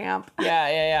 you're at camp.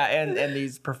 yeah. And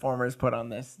these performers put on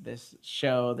this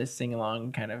show, this sing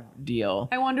along kind of deal.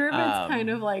 I wonder if it's kind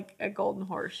of like a golden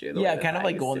horseshoe. Yeah, kind of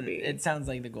like golden. It sounds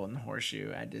like the golden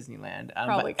horseshoe at Disneyland.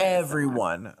 Probably but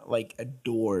everyone like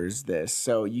adores this,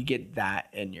 so you get that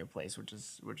in your place, which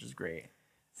is great.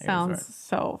 Sounds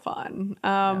so fun.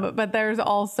 But there's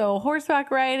also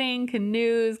horseback riding,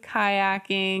 canoes,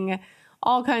 kayaking,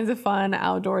 all kinds of fun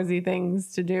outdoorsy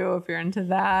things to do if you're into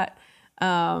that.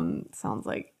 Sounds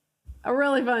like a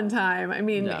really fun time. I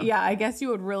mean, yeah, I guess you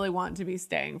would really want to be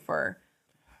staying for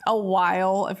a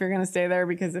while if you're going to stay there,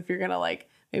 because if you're going to like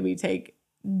maybe take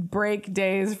break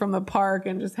days from the park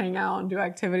and just hang out and do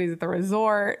activities at the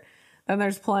resort, then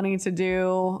there's plenty to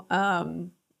do.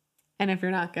 And if you're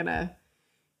not going to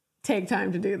take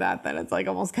time to do that, then it's like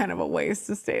almost kind of a waste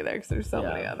to stay there because there's so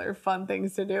many other fun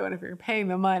things to do. And if you're paying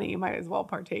the money, you might as well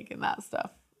partake in that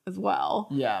stuff as well.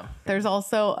 Yeah. There's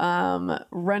also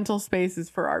rental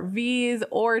spaces for RVs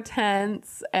or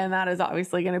tents, and that is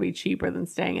obviously going to be cheaper than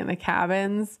staying in the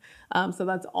cabins. So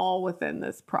that's all within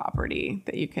this property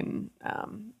that you can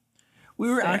we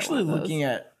were actually looking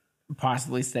at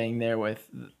possibly staying there with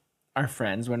our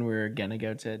friends when we were going to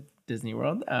go to Disney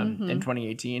World in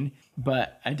 2018,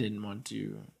 but I didn't want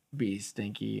to be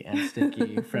stinky and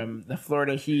sticky from the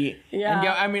Florida heat. Yeah. And go,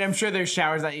 I mean, I'm sure there's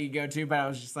showers that you go to, but I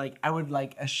was just like, I would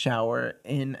like a shower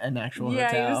in an actual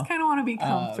hotel. Yeah, you just kind of want to be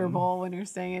comfortable when you're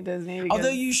staying at Disney. Although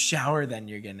you shower, then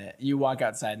you walk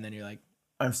outside and then you're like,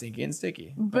 I'm stinky and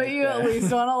sticky. But you at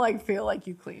least want to like feel like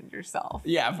you cleaned yourself.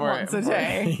 Yeah, once a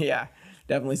day. Yeah,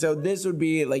 definitely. So this would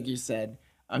be, like you said,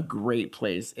 a great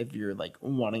place if you're like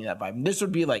wanting that vibe. This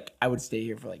would be like, I would stay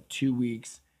here for like 2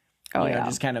 weeks. You know,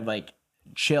 just kind of like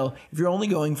chill. If you're only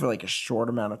going for like a short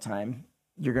amount of time,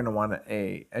 you're going to want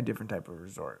a different type of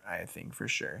resort, I think, for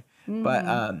sure.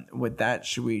 But with that,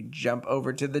 should we jump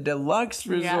over to the deluxe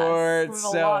resorts?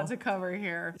 Yes, we have a lot to cover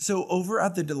here. So over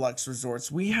at the deluxe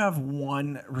resorts, we have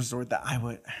one resort that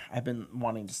I've been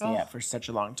wanting to stay at for such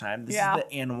a long time. This is the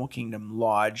Animal Kingdom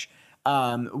Lodge.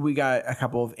 We got a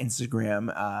couple of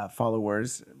Instagram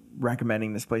followers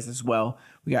recommending this place as well.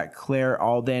 We got Claire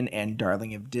Alden and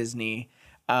Darling of Disney.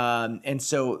 And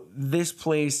so this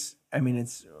place, I mean,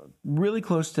 it's really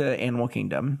close to Animal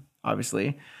Kingdom,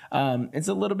 obviously. It's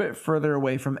a little bit further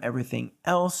away from everything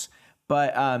else,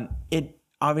 but it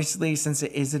obviously, since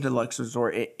it is a deluxe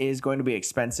resort, it is going to be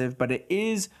expensive, but it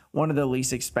is one of the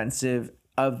least expensive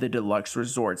of the deluxe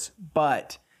resorts.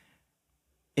 But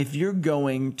if you're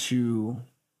going to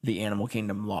the Animal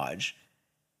Kingdom Lodge,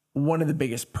 one of the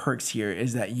biggest perks here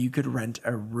is that you could rent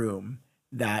a room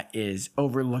that is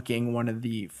overlooking one of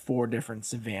the 4 different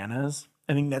savannas.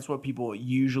 I think that's what people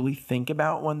usually think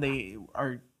about when they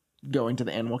are going to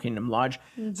the Animal Kingdom Lodge.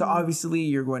 So obviously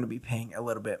you're going to be paying a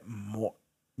little bit more,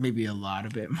 maybe a lot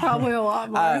of it more. Probably a lot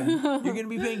more. You're going to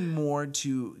be paying more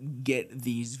to get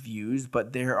these views,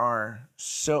 but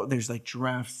there's like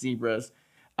giraffes, zebras,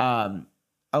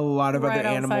 a lot of other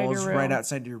animals right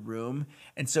outside your room.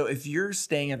 And so if you're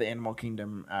staying at the Animal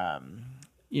Kingdom,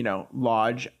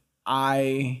 Lodge,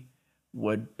 I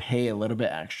would pay a little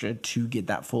bit extra to get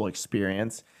that full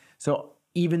experience. So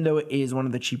even though it is one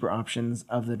of the cheaper options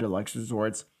of the deluxe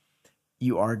resorts,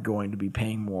 you are going to be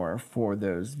paying more for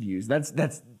those views. That's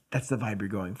the vibe you're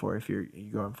going for if you're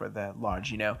going for the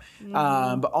lodge,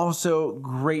 But also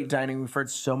great dining. We've heard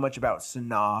so much about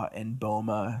Sanaa and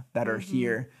Boma that are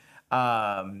here.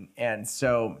 And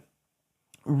so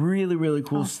really, really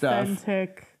cool stuff.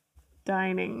 Authentic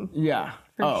dining. Yeah.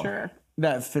 For sure.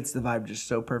 That fits the vibe just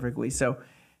so perfectly. So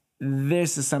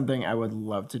this is something I would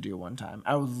love to do one time.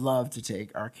 I would love to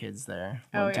take our kids there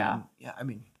one time. Yeah. I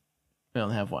mean, we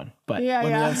only have one, but when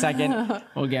we have a second,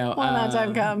 we'll go. When that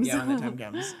time comes. Yeah, when that time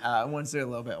comes. Once they're a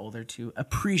little bit older to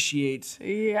appreciate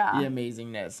the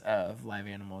amazingness of live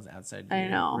animals outside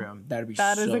your room. That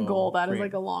is a goal. That great. is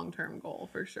like a long-term goal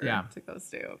for sure. Yeah. To go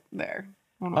stay there.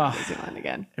 When we're Disneyland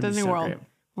again. Disney World. Great.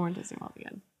 We're in Disney World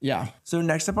again. Yeah. So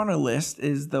next up on our list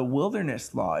is the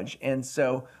Wilderness Lodge. And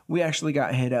so we actually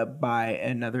got hit up by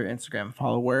another Instagram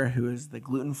follower who is the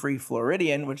gluten-free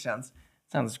Floridian, which sounds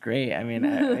great. I mean,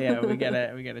 we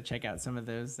gotta check out some of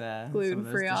those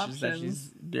gluten-free options that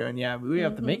she's doing. Yeah, we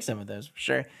have to make some of those for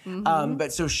sure.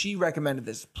 But so she recommended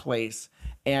this place,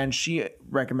 and she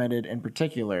recommended in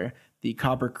particular the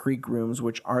Copper Creek rooms,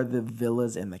 which are the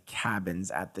villas and the cabins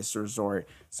at this resort.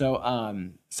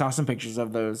 So saw some pictures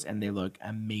of those, and they look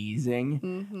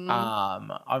amazing.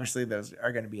 Obviously, those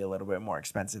are going to be a little bit more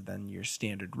expensive than your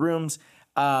standard rooms.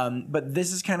 But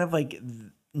this is kind of like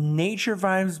nature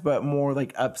vibes, but more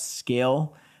like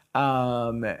upscale.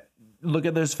 look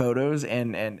at those photos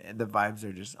and the vibes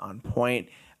are just on point.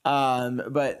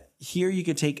 But here you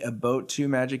could take a boat to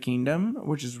Magic Kingdom,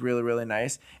 which is really, really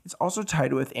nice. It's also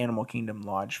tied with Animal Kingdom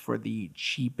Lodge for the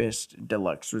cheapest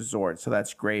deluxe resort. So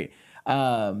that's great.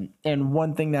 And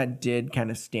one thing that did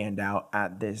kind of stand out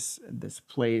at this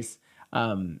place,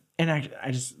 and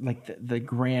I just like the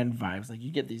grand vibes. Like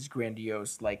you get these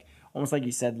grandiose, like almost like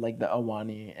you said, like the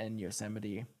Aulani and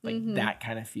Yosemite, like that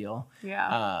kind of feel.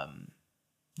 Yeah.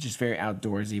 Just very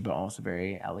outdoorsy, but also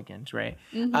very elegant, right?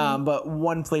 But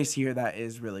one place here that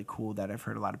is really cool that I've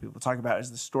heard a lot of people talk about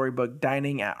is the Storybook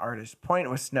Dining at Artist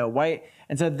Point with Snow White.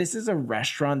 And so this is a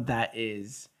restaurant that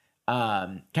is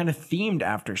kind of themed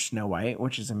after Snow White,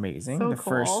 which is amazing. So the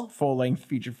cool. first full-length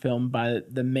feature film by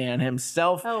the man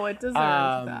himself. Oh, it deserves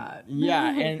that.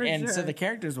 Yeah, and For so sure. the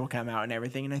characters will come out and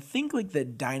everything. And I think like the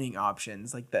dining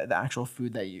options, like the actual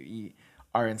food that you eat,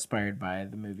 are inspired by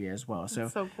the movie as well. So,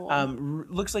 so cool.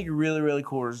 Looks like a really, really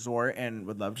cool resort and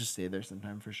would love to stay there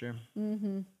sometime for sure.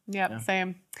 Yep,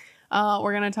 same.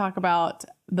 We're going to talk about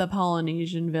the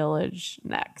Polynesian Village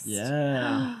next.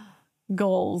 Yeah.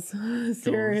 Goals.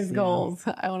 Serious yeah. goals.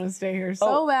 I want to stay here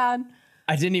so bad.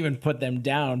 I didn't even put them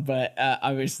down, but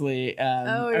obviously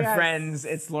our yes. friends,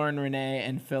 it's Lauren Renee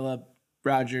and Philip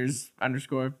Rogers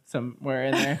 _ somewhere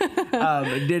in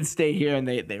there, did stay here and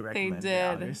they recommended They it, did.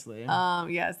 obviously.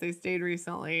 Yes, they stayed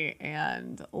recently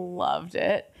and loved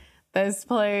it. This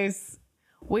place,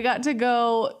 we got to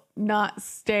go not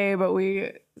stay, but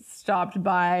we stopped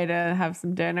by to have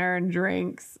some dinner and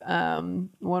drinks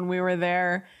when we were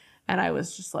there. And I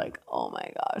was just like, oh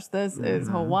my gosh, this is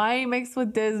Hawaii mixed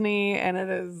with Disney, and it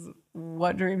is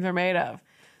what dreams are made of.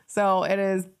 So it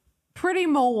is pretty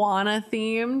Moana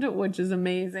themed, which is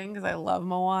amazing because I love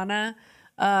Moana.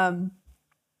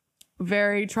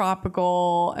 Very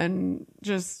tropical and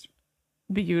just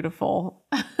beautiful.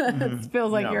 It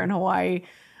feels like you're in Hawaii.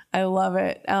 I love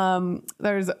it.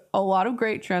 There's a lot of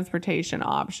great transportation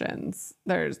options.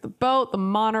 There's the boat, the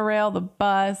monorail, the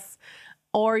bus,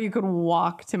 or you could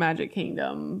walk to Magic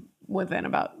Kingdom within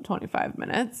about 25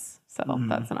 minutes. So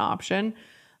that's an option.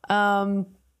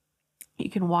 You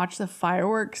can watch the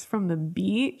fireworks from the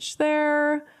beach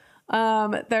there.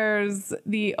 There's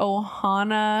the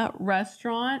Ohana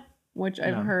restaurant, which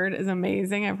I've heard is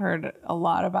amazing. I've heard a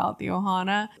lot about the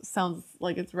Ohana. Sounds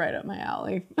like it's right up my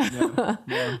alley.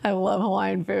 Yeah. I love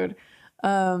Hawaiian food.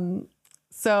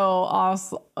 So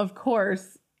also, of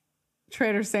course,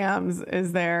 Trader Sam's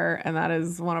is there, and that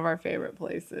is one of our favorite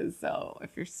places. So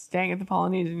if you're staying at the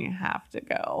Polynesian, you have to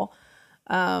go.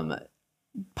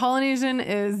 Polynesian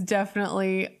is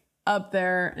definitely up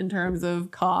there in terms of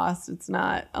cost. It's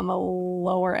not on the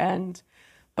lower end,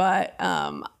 but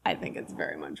I think it's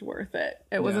very much worth it.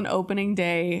 It was an opening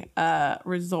day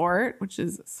resort, which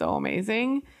is so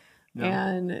amazing.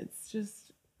 And it's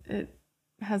just, it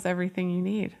has everything you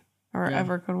need or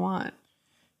ever could want.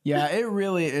 Yeah, it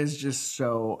really is just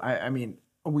so. I mean,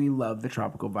 we love the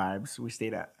tropical vibes. We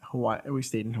stayed at Hawaii. We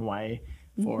stayed in Hawaii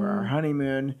for our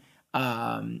honeymoon,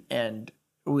 and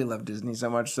we love Disney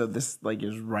so much. So this like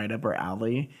is right up our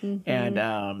alley.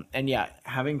 And yeah,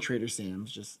 having Trader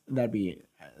Sam's just that'd be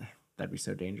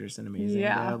so dangerous and amazing.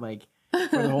 Yeah. You know? Like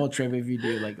for the whole trip, if you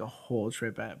do like a whole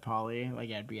trip at Poly,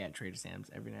 like I'd be at Trader Sam's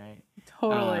every night.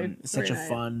 Totally. Such a Very nice.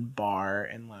 fun bar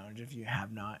and lounge if you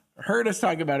have not heard us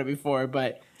talk about it before,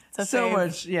 but so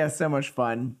much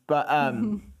fun. But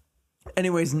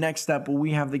anyways, next up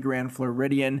we have the Grand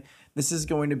Floridian. This is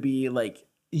going to be like,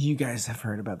 you guys have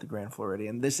heard about the Grand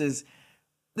Floridian. This is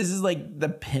like the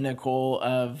pinnacle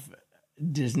of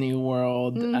Disney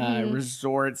World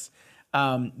resorts.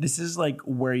 This is like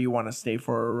where you want to stay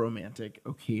for a romantic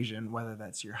occasion, whether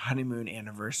that's your honeymoon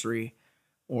anniversary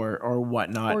or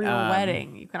whatnot. Or your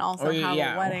wedding. You can also have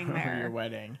a wedding or there. your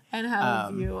wedding. And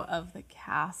have a view of the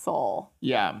castle.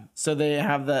 Yeah. So they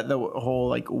have the whole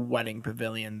like wedding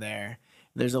pavilion there.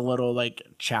 There's a little like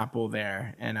chapel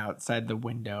there, and outside the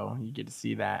window you get to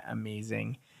see that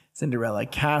amazing Cinderella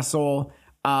castle.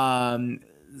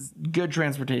 Good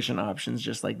transportation options,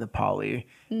 just like the Poly.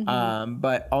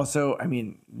 But also, I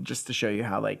mean, just to show you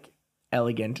how like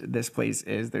elegant this place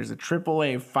is, there's a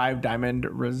AAA 5-diamond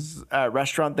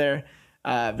restaurant there,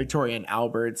 Victoria and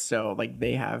Albert. So like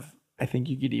they have, I think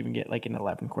you could even get like an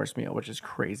 11-course meal, which is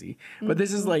crazy. But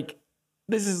this is like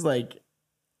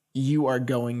you are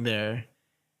going there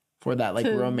for that like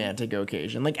romantic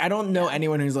occasion. Like I don't know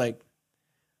anyone who's like,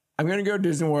 I'm gonna go to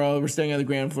Disney World. We're staying at the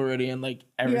Grand Floridian like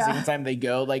every single time they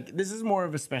go. Like this is more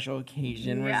of a special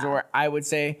occasion resort, I would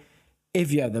say.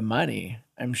 If you have the money,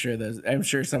 I'm sure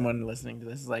someone listening to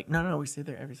this is like, no, we stay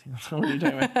there every single time. What are you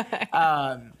talking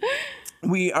about?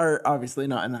 We are obviously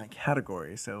not in that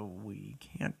category, so we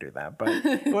can't do that. But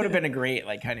it would have been a great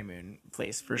like honeymoon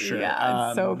place for sure. Yeah,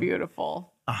 it's so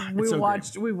beautiful. It's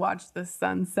so We watched the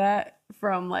sunset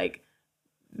from like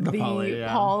the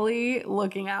Poly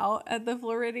looking out at the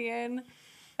Floridian,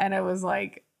 and it was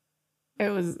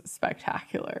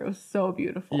spectacular. It was so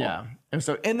beautiful. Yeah.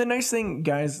 And the nice thing,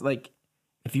 guys, like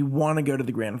if you want to go to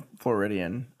the Grand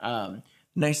Floridian,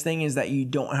 nice thing is that you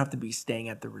don't have to be staying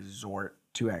at the resort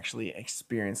to actually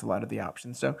experience a lot of the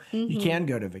options. So you can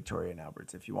go to Victoria and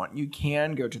Albert's if you want. You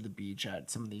can go to the beach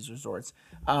at some of these resorts.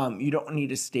 You don't need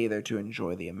to stay there to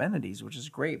enjoy the amenities, which is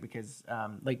great because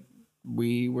like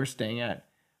we were staying at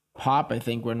Pop, I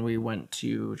think, when we went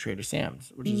to Trader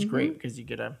Sam's, which is great because you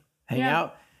get to hang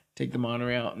out, take the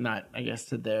monorail, not I guess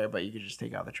to there, but you could just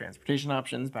take all the transportation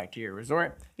options back to your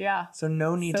resort. Yeah. So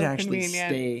no need to actually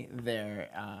stay there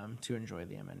to enjoy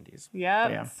the amenities.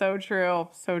 Yeah, so true.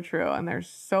 So true. And there's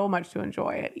so much to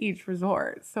enjoy at each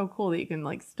resort. It's so cool that you can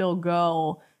like still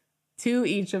go to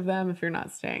each of them if you're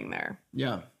not staying there.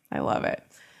 Yeah. I love it.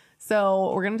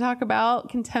 So we're going to talk about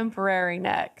Contemporary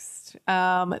next.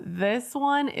 This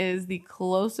one is the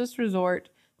closest resort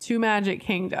to Magic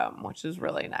Kingdom, which is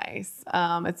really nice.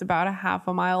 It's about a half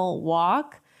a mile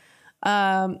walk.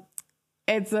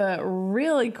 It's a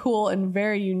really cool and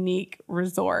very unique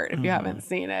resort if you haven't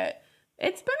seen it.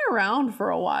 It's been around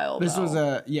for a while. This was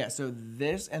so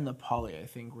this and the Poly, I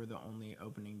think, were the only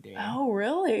opening day. Oh,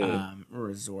 really?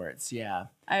 Resorts, yeah.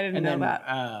 I didn't know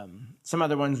that. Some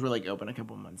other ones were like open a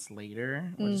couple months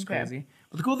later, which is crazy.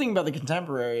 But the cool thing about the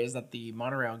Contemporary is that the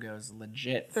monorail goes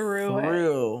legit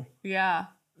through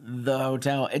the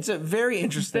hotel. It's a very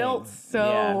interesting. Built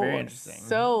very interesting.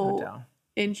 Hotel.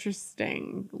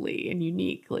 Interestingly and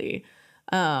uniquely.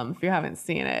 If you haven't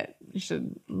seen it, you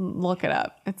should look it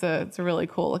up. It's a really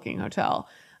cool looking hotel.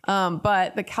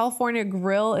 But the California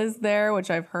Grill is there,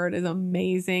 which I've heard is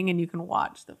amazing, and you can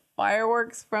watch the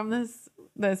fireworks from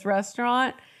this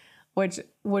restaurant, which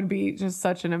would be just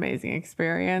such an amazing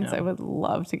experience. I would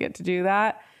love to get to do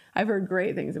that. I've heard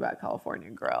great things about California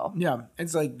Grill. Yeah,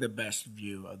 it's like the best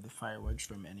view of the fireworks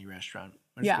from any restaurant.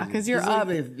 Yeah, because you're up.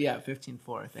 15th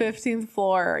floor, I think. 15th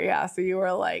floor, yeah. So you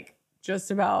were like just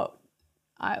about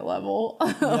eye level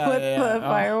with the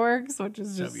fireworks, which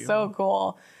is just so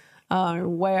cool. You're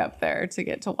way up there to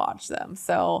get to watch them.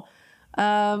 So,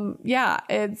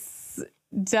 it's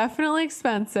definitely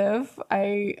expensive.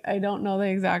 I don't know the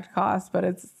exact cost, but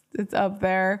it's up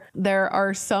there. There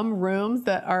are some rooms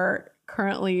that are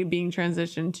currently being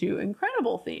transitioned to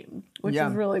Incredible theme, which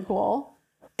is really cool.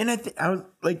 And I was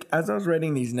like, as I was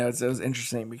writing these notes, it was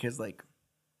interesting because like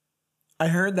I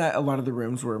heard that a lot of the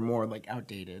rooms were more like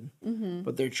outdated,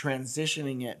 but they're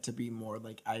transitioning it to be more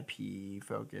like IP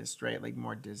focused, right? Like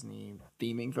more Disney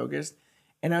theming focused.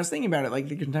 And I was thinking about it, like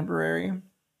the Contemporary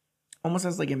almost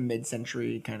has like a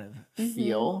mid-century kind of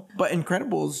feel, but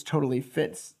Incredibles totally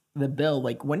fits the bill.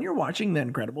 Like when you're watching the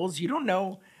Incredibles, you don't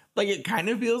know. Like it kind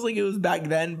of feels like it was back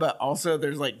then, but also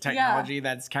there's like technology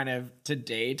that's kind of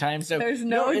today time. So there's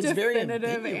no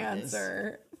definitive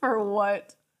answer for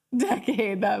what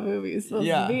decade that movie is supposed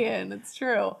to be in. It's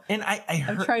true. And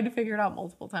I've tried to figure it out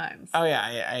multiple times. Oh yeah,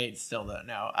 I still don't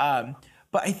know.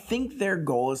 But I think their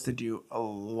goal is to do a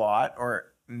lot,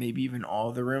 or maybe even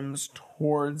all the rooms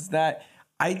towards that.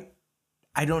 I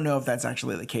don't know if that's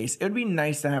actually the case. It would be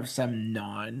nice to have some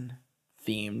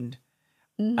non-themed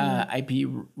IP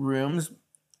rooms.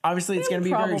 Obviously, it's going to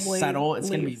be very subtle. It's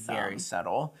going to be very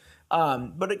subtle.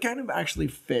 But it kind of actually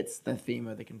fits the theme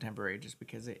of the Contemporary just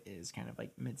because it is kind of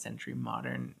like mid-century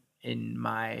modern in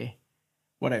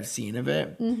what I've seen of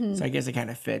it. So I guess it kind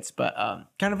of fits, but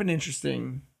kind of an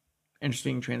interesting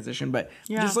transition. But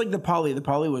just like the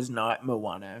Poly was not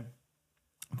Moana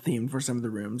themed for some of the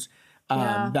rooms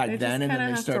back then, and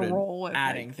then they started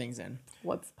adding things in.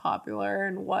 What's popular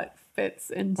and what fits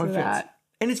into that.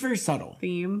 And it's very subtle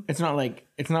theme. It's not like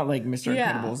Mr.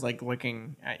 Incredible's like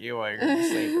looking at you while you're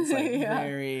asleep. It's like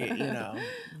very,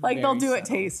 like they'll do it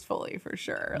tastefully for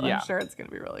sure. I'm sure it's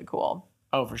gonna be really cool.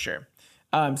 Oh, for sure.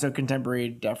 So Contemporary,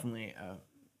 definitely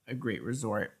a great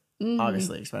resort.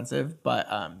 Obviously expensive, but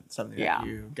something that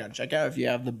you gotta check out if you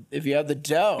have the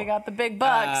dough. They got the big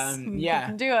bucks. You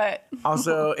can do it.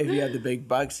 Also, if you have the big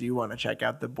bucks, you want to check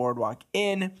out the Boardwalk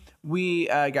Inn. We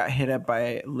got hit up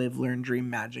by Live, Learn,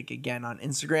 Dream Magic again on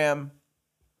Instagram.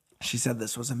 She said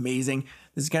this was amazing.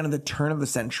 This is kind of the turn of the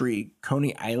century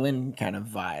Coney Island kind of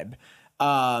vibe.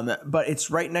 But it's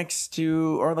right next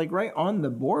to, or like right on the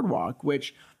boardwalk,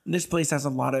 which this place has a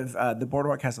lot of, the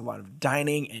boardwalk has a lot of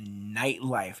dining and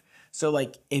nightlife. So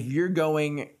like if you're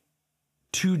going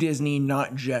to Disney,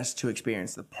 not just to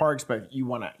experience the parks, but you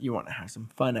want to have some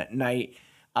fun at night.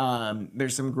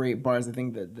 There's some great bars. I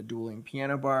think the Dueling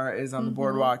Piano Bar is on the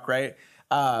boardwalk, right?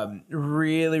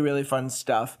 Really, really fun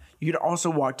stuff. You could also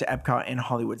walk to Epcot and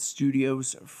Hollywood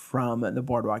Studios from the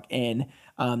boardwalk in.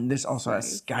 This also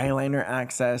has Skyliner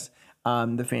access.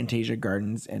 The Fantasia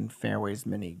Gardens and Fairways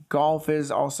Mini Golf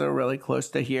is also really close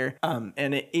to here.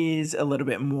 And it is a little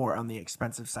bit more on the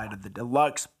expensive side of the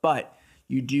deluxe, but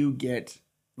you do get,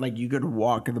 like, you could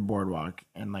walk the boardwalk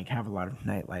and like have a lot of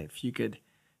nightlife. You could,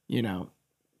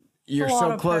 you're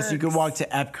so close. You could walk to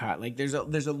Epcot. Like there's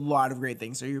a lot of great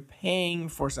things. So you're paying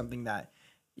for something that,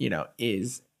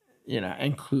 is,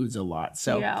 includes a lot.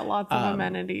 So yeah, lots of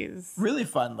amenities. Really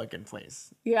fun looking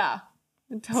place. Yeah,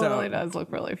 it totally does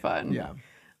look really fun. Yeah.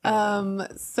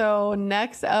 So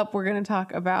next up, we're going to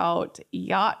talk about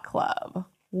Yacht Club,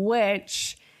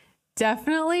 which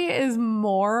definitely is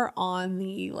more on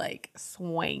the like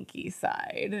swanky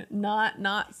side,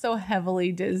 not so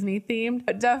heavily Disney themed,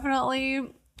 but definitely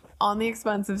on the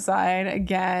expensive side.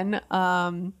 Again,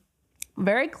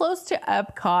 very close to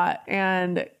Epcot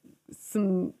and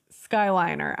some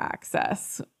Skyliner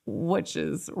access, which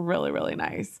is really, really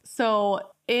nice. So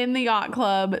in the Yacht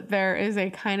Club, there is a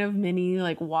kind of mini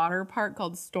like water park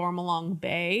called Stormalong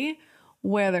Bay,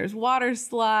 where there's water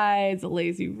slides, a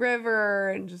lazy river,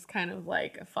 and just kind of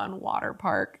like a fun water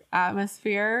park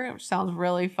atmosphere, which sounds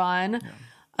really fun. Yeah.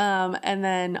 And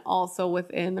then also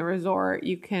within the resort,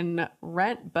 you can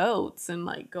rent boats and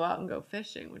like go out and go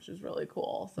fishing, which is really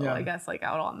cool. So I guess like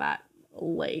out on that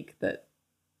lake that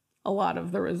a lot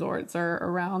of the resorts are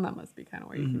around, that must be kind of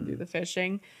where you can do the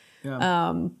fishing.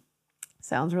 Yeah.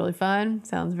 Sounds really fun.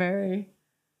 Sounds very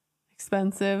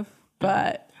expensive,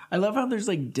 but I love how there's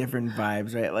like different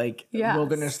vibes, right? Like so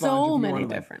Wilderness Lodge, if you many wanna,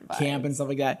 different like, vibes. camp and stuff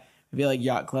like that. I feel like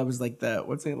Yacht Club is like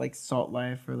what's it, like Salt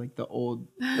Life, or like the old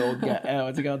guy,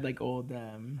 what's it called, like old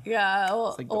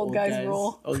it's like old guys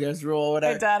rule. Old guys rule,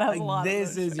 whatever. My dad has like, a lot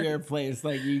this of those is your place.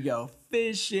 Like you go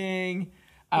fishing.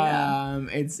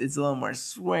 It's a little more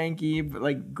swanky, but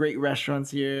like great restaurants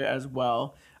here as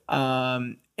well.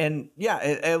 And yeah,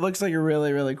 it looks like a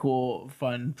really, really cool,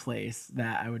 fun place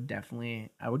that I would go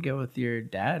with your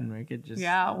dad, and we could just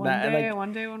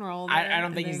one day when we're older. I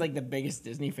don't think he's like the biggest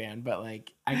Disney fan, but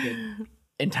like I could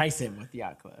entice him with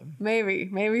Yacht Club.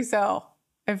 Maybe so.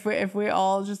 If we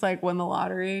all just like win the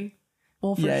lottery,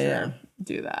 we'll for sure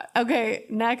do that. Okay,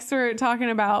 next we're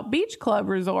talking about Beach Club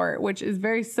Resort, which is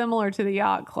very similar to the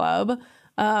Yacht Club.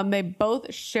 They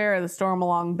both share the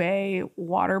Stormalong Bay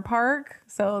water park,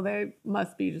 so they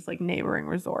must be just like neighboring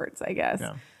resorts, I guess.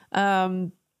 Yeah.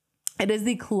 It is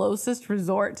the closest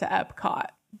resort to Epcot,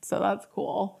 so that's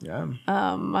cool. Yeah.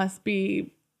 Must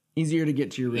be easier to get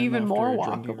to your room, even more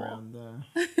walkable.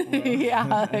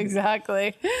 Yeah,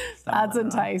 exactly. That's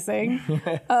enticing.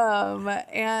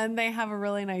 And they have a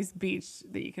really nice beach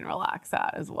that you can relax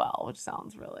at as well, which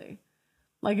sounds really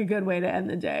like a good way to end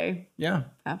the day. Yeah.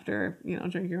 After,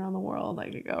 drinking around the world,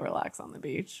 I could go relax on the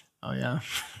beach. Oh, yeah.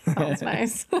 Sounds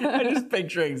nice. I'm just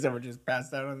picturing someone just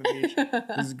passed out on the beach.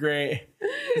 This is great.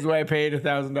 This is why I paid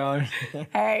 $1,000.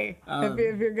 Hey,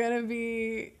 if you're going to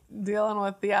be dealing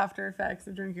with the after effects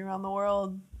of drinking around the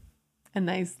world, a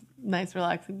nice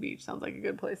relaxing beach sounds like a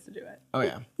good place to do it. Oh,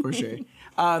 yeah, for sure.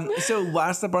 So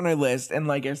last up on our list, and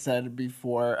like I said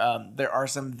before, there are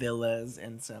some villas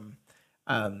and some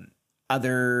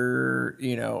other,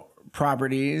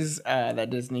 properties that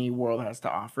Disney World has to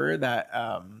offer that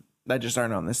just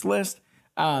aren't on this list.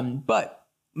 But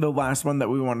the last one that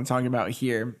we want to talk about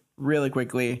here really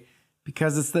quickly,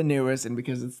 because it's the newest and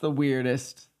because it's the not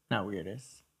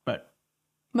weirdest, but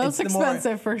most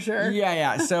expensive for sure.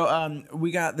 Yeah. So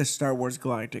we got the Star Wars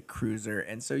Galactic Cruiser,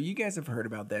 and so you guys have heard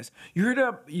about this. You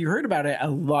heard about it a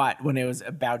lot when it was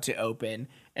about to open,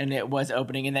 and it was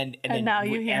opening, and then now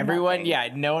you hear everyone, nothing. yeah,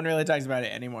 no one really talks about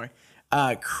it anymore.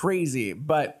 Crazy,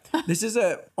 but this is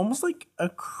almost like a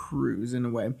cruise in a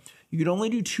way. You could only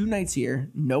do 2 nights here,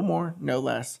 no more, no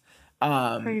less.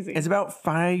 Crazy. It's about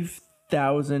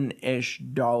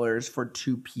 $5,000-ish for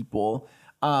 2 people.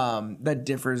 That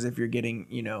differs if you're getting,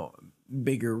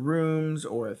 bigger rooms,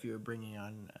 or if you're bringing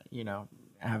on,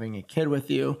 having a kid with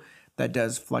you. That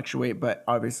does fluctuate, but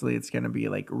obviously it's going to be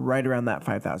like right around that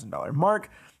 $5,000 mark.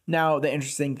 Now, the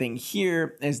interesting thing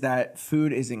here is that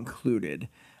food is included.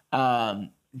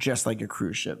 Just like a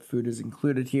cruise ship, food is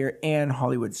included here, and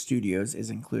Hollywood Studios is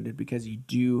included because you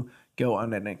do go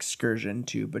on an excursion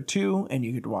to Batuu, and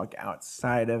you could walk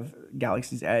outside of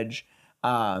Galaxy's Edge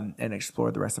and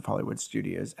explore the rest of Hollywood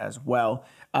Studios as well.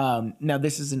 Now,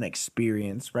 this is an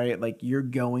experience, right? Like you're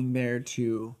going there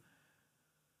to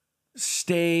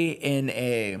stay in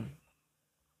a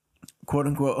quote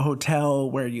unquote hotel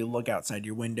where you look outside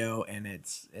your window and it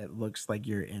looks like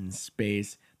you're in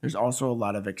space. There's also a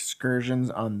lot of excursions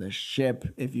on the ship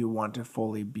if you want to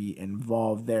fully be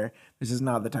involved there. This is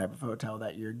not the type of hotel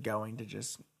that you're going to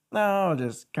just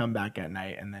come back at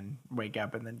night and then wake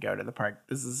up and then go to the park.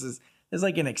 This is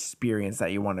like an experience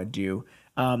that you want to do.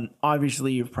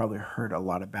 Obviously, you've probably heard a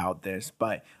lot about this,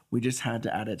 but we just had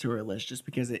to add it to our list just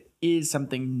because it is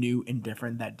something new and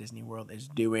different that Disney World is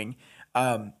doing.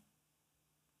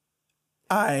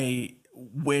 I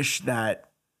wish that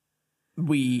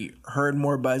we heard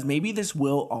more buzz. Maybe this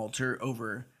will alter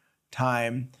over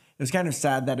time. It was kind of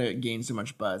sad that it gained so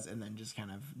much buzz and then just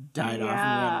kind of died off and we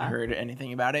haven't heard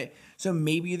anything about it. So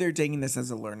maybe they're taking this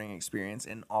as a learning experience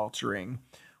and altering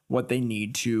what they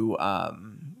need to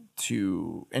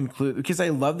include, because I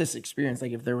love this experience.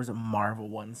 Like if there was a Marvel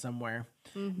one somewhere,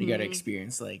 you got to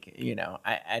experience like,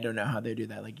 I don't know how they do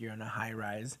that. Like you're on a high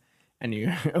rise and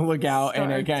you look out and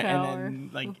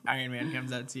then like Iron Man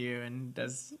comes up to you and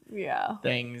does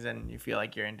things and you feel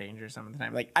like you're in danger some of the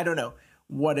time. Like I don't know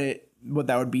what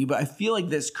that would be, but I feel like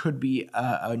this could be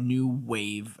a new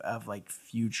wave of like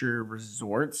future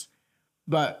resorts.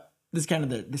 But this is kind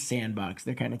of the sandbox.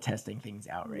 They're kind of testing things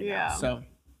out right now. So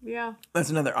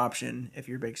that's another option if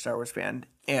you're a big Star Wars fan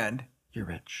and you're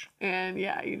rich. And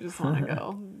you just want to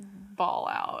go ball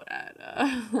out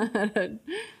at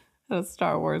a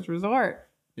Star Wars resort.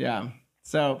 Yeah.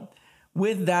 So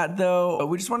with that, though,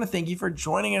 we just want to thank you for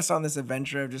joining us on this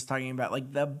adventure of just talking about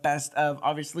like the best of,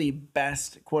 obviously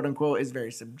best, quote unquote, is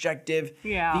very subjective.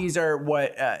 Yeah. These are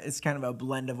what it's kind of a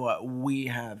blend of what we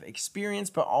have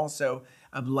experienced, but also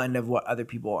a blend of what other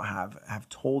people have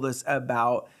told us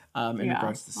about in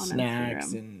regards to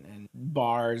snacks and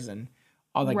bars and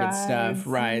all that good stuff.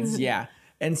 Rides. Yeah.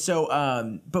 And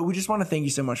so, but we just want to thank you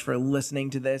so much for listening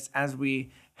to this. As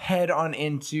we head on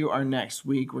into our next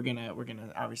week, we're gonna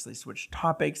obviously switch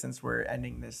topics since we're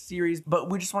ending this series. But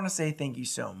we just want to say thank you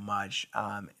so much.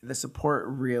 The support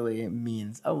really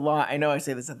means a lot. I know I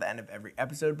say this at the end of every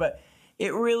episode, but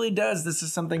it really does. This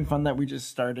is something fun that we just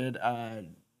started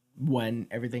when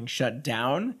everything shut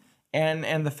down,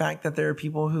 and the fact that there are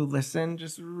people who listen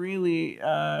just really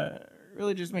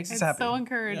just makes us happy. It's so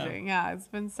encouraging. Yeah, it's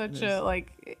been such a,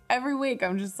 like, every week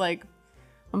I'm just like,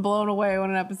 I'm blown away when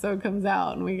an episode comes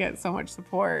out and we get so much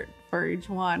support for each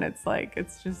one. It's like,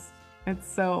 it's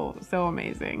so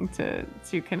amazing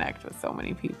to connect with so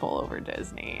many people over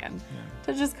Disney and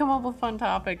to just come up with fun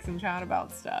topics and chat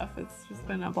about stuff. It's just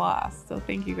been a blast. So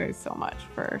thank you guys so much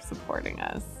for supporting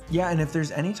us. Yeah, and if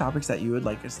there's any topics that you would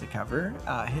like us to cover,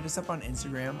 hit us up on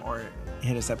Instagram or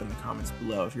hit us up in the comments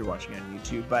below if you're watching on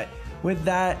YouTube. But with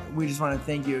that, we just want to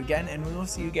thank you again, and we will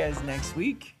see you guys next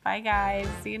week. Bye, guys.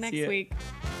 See you next week.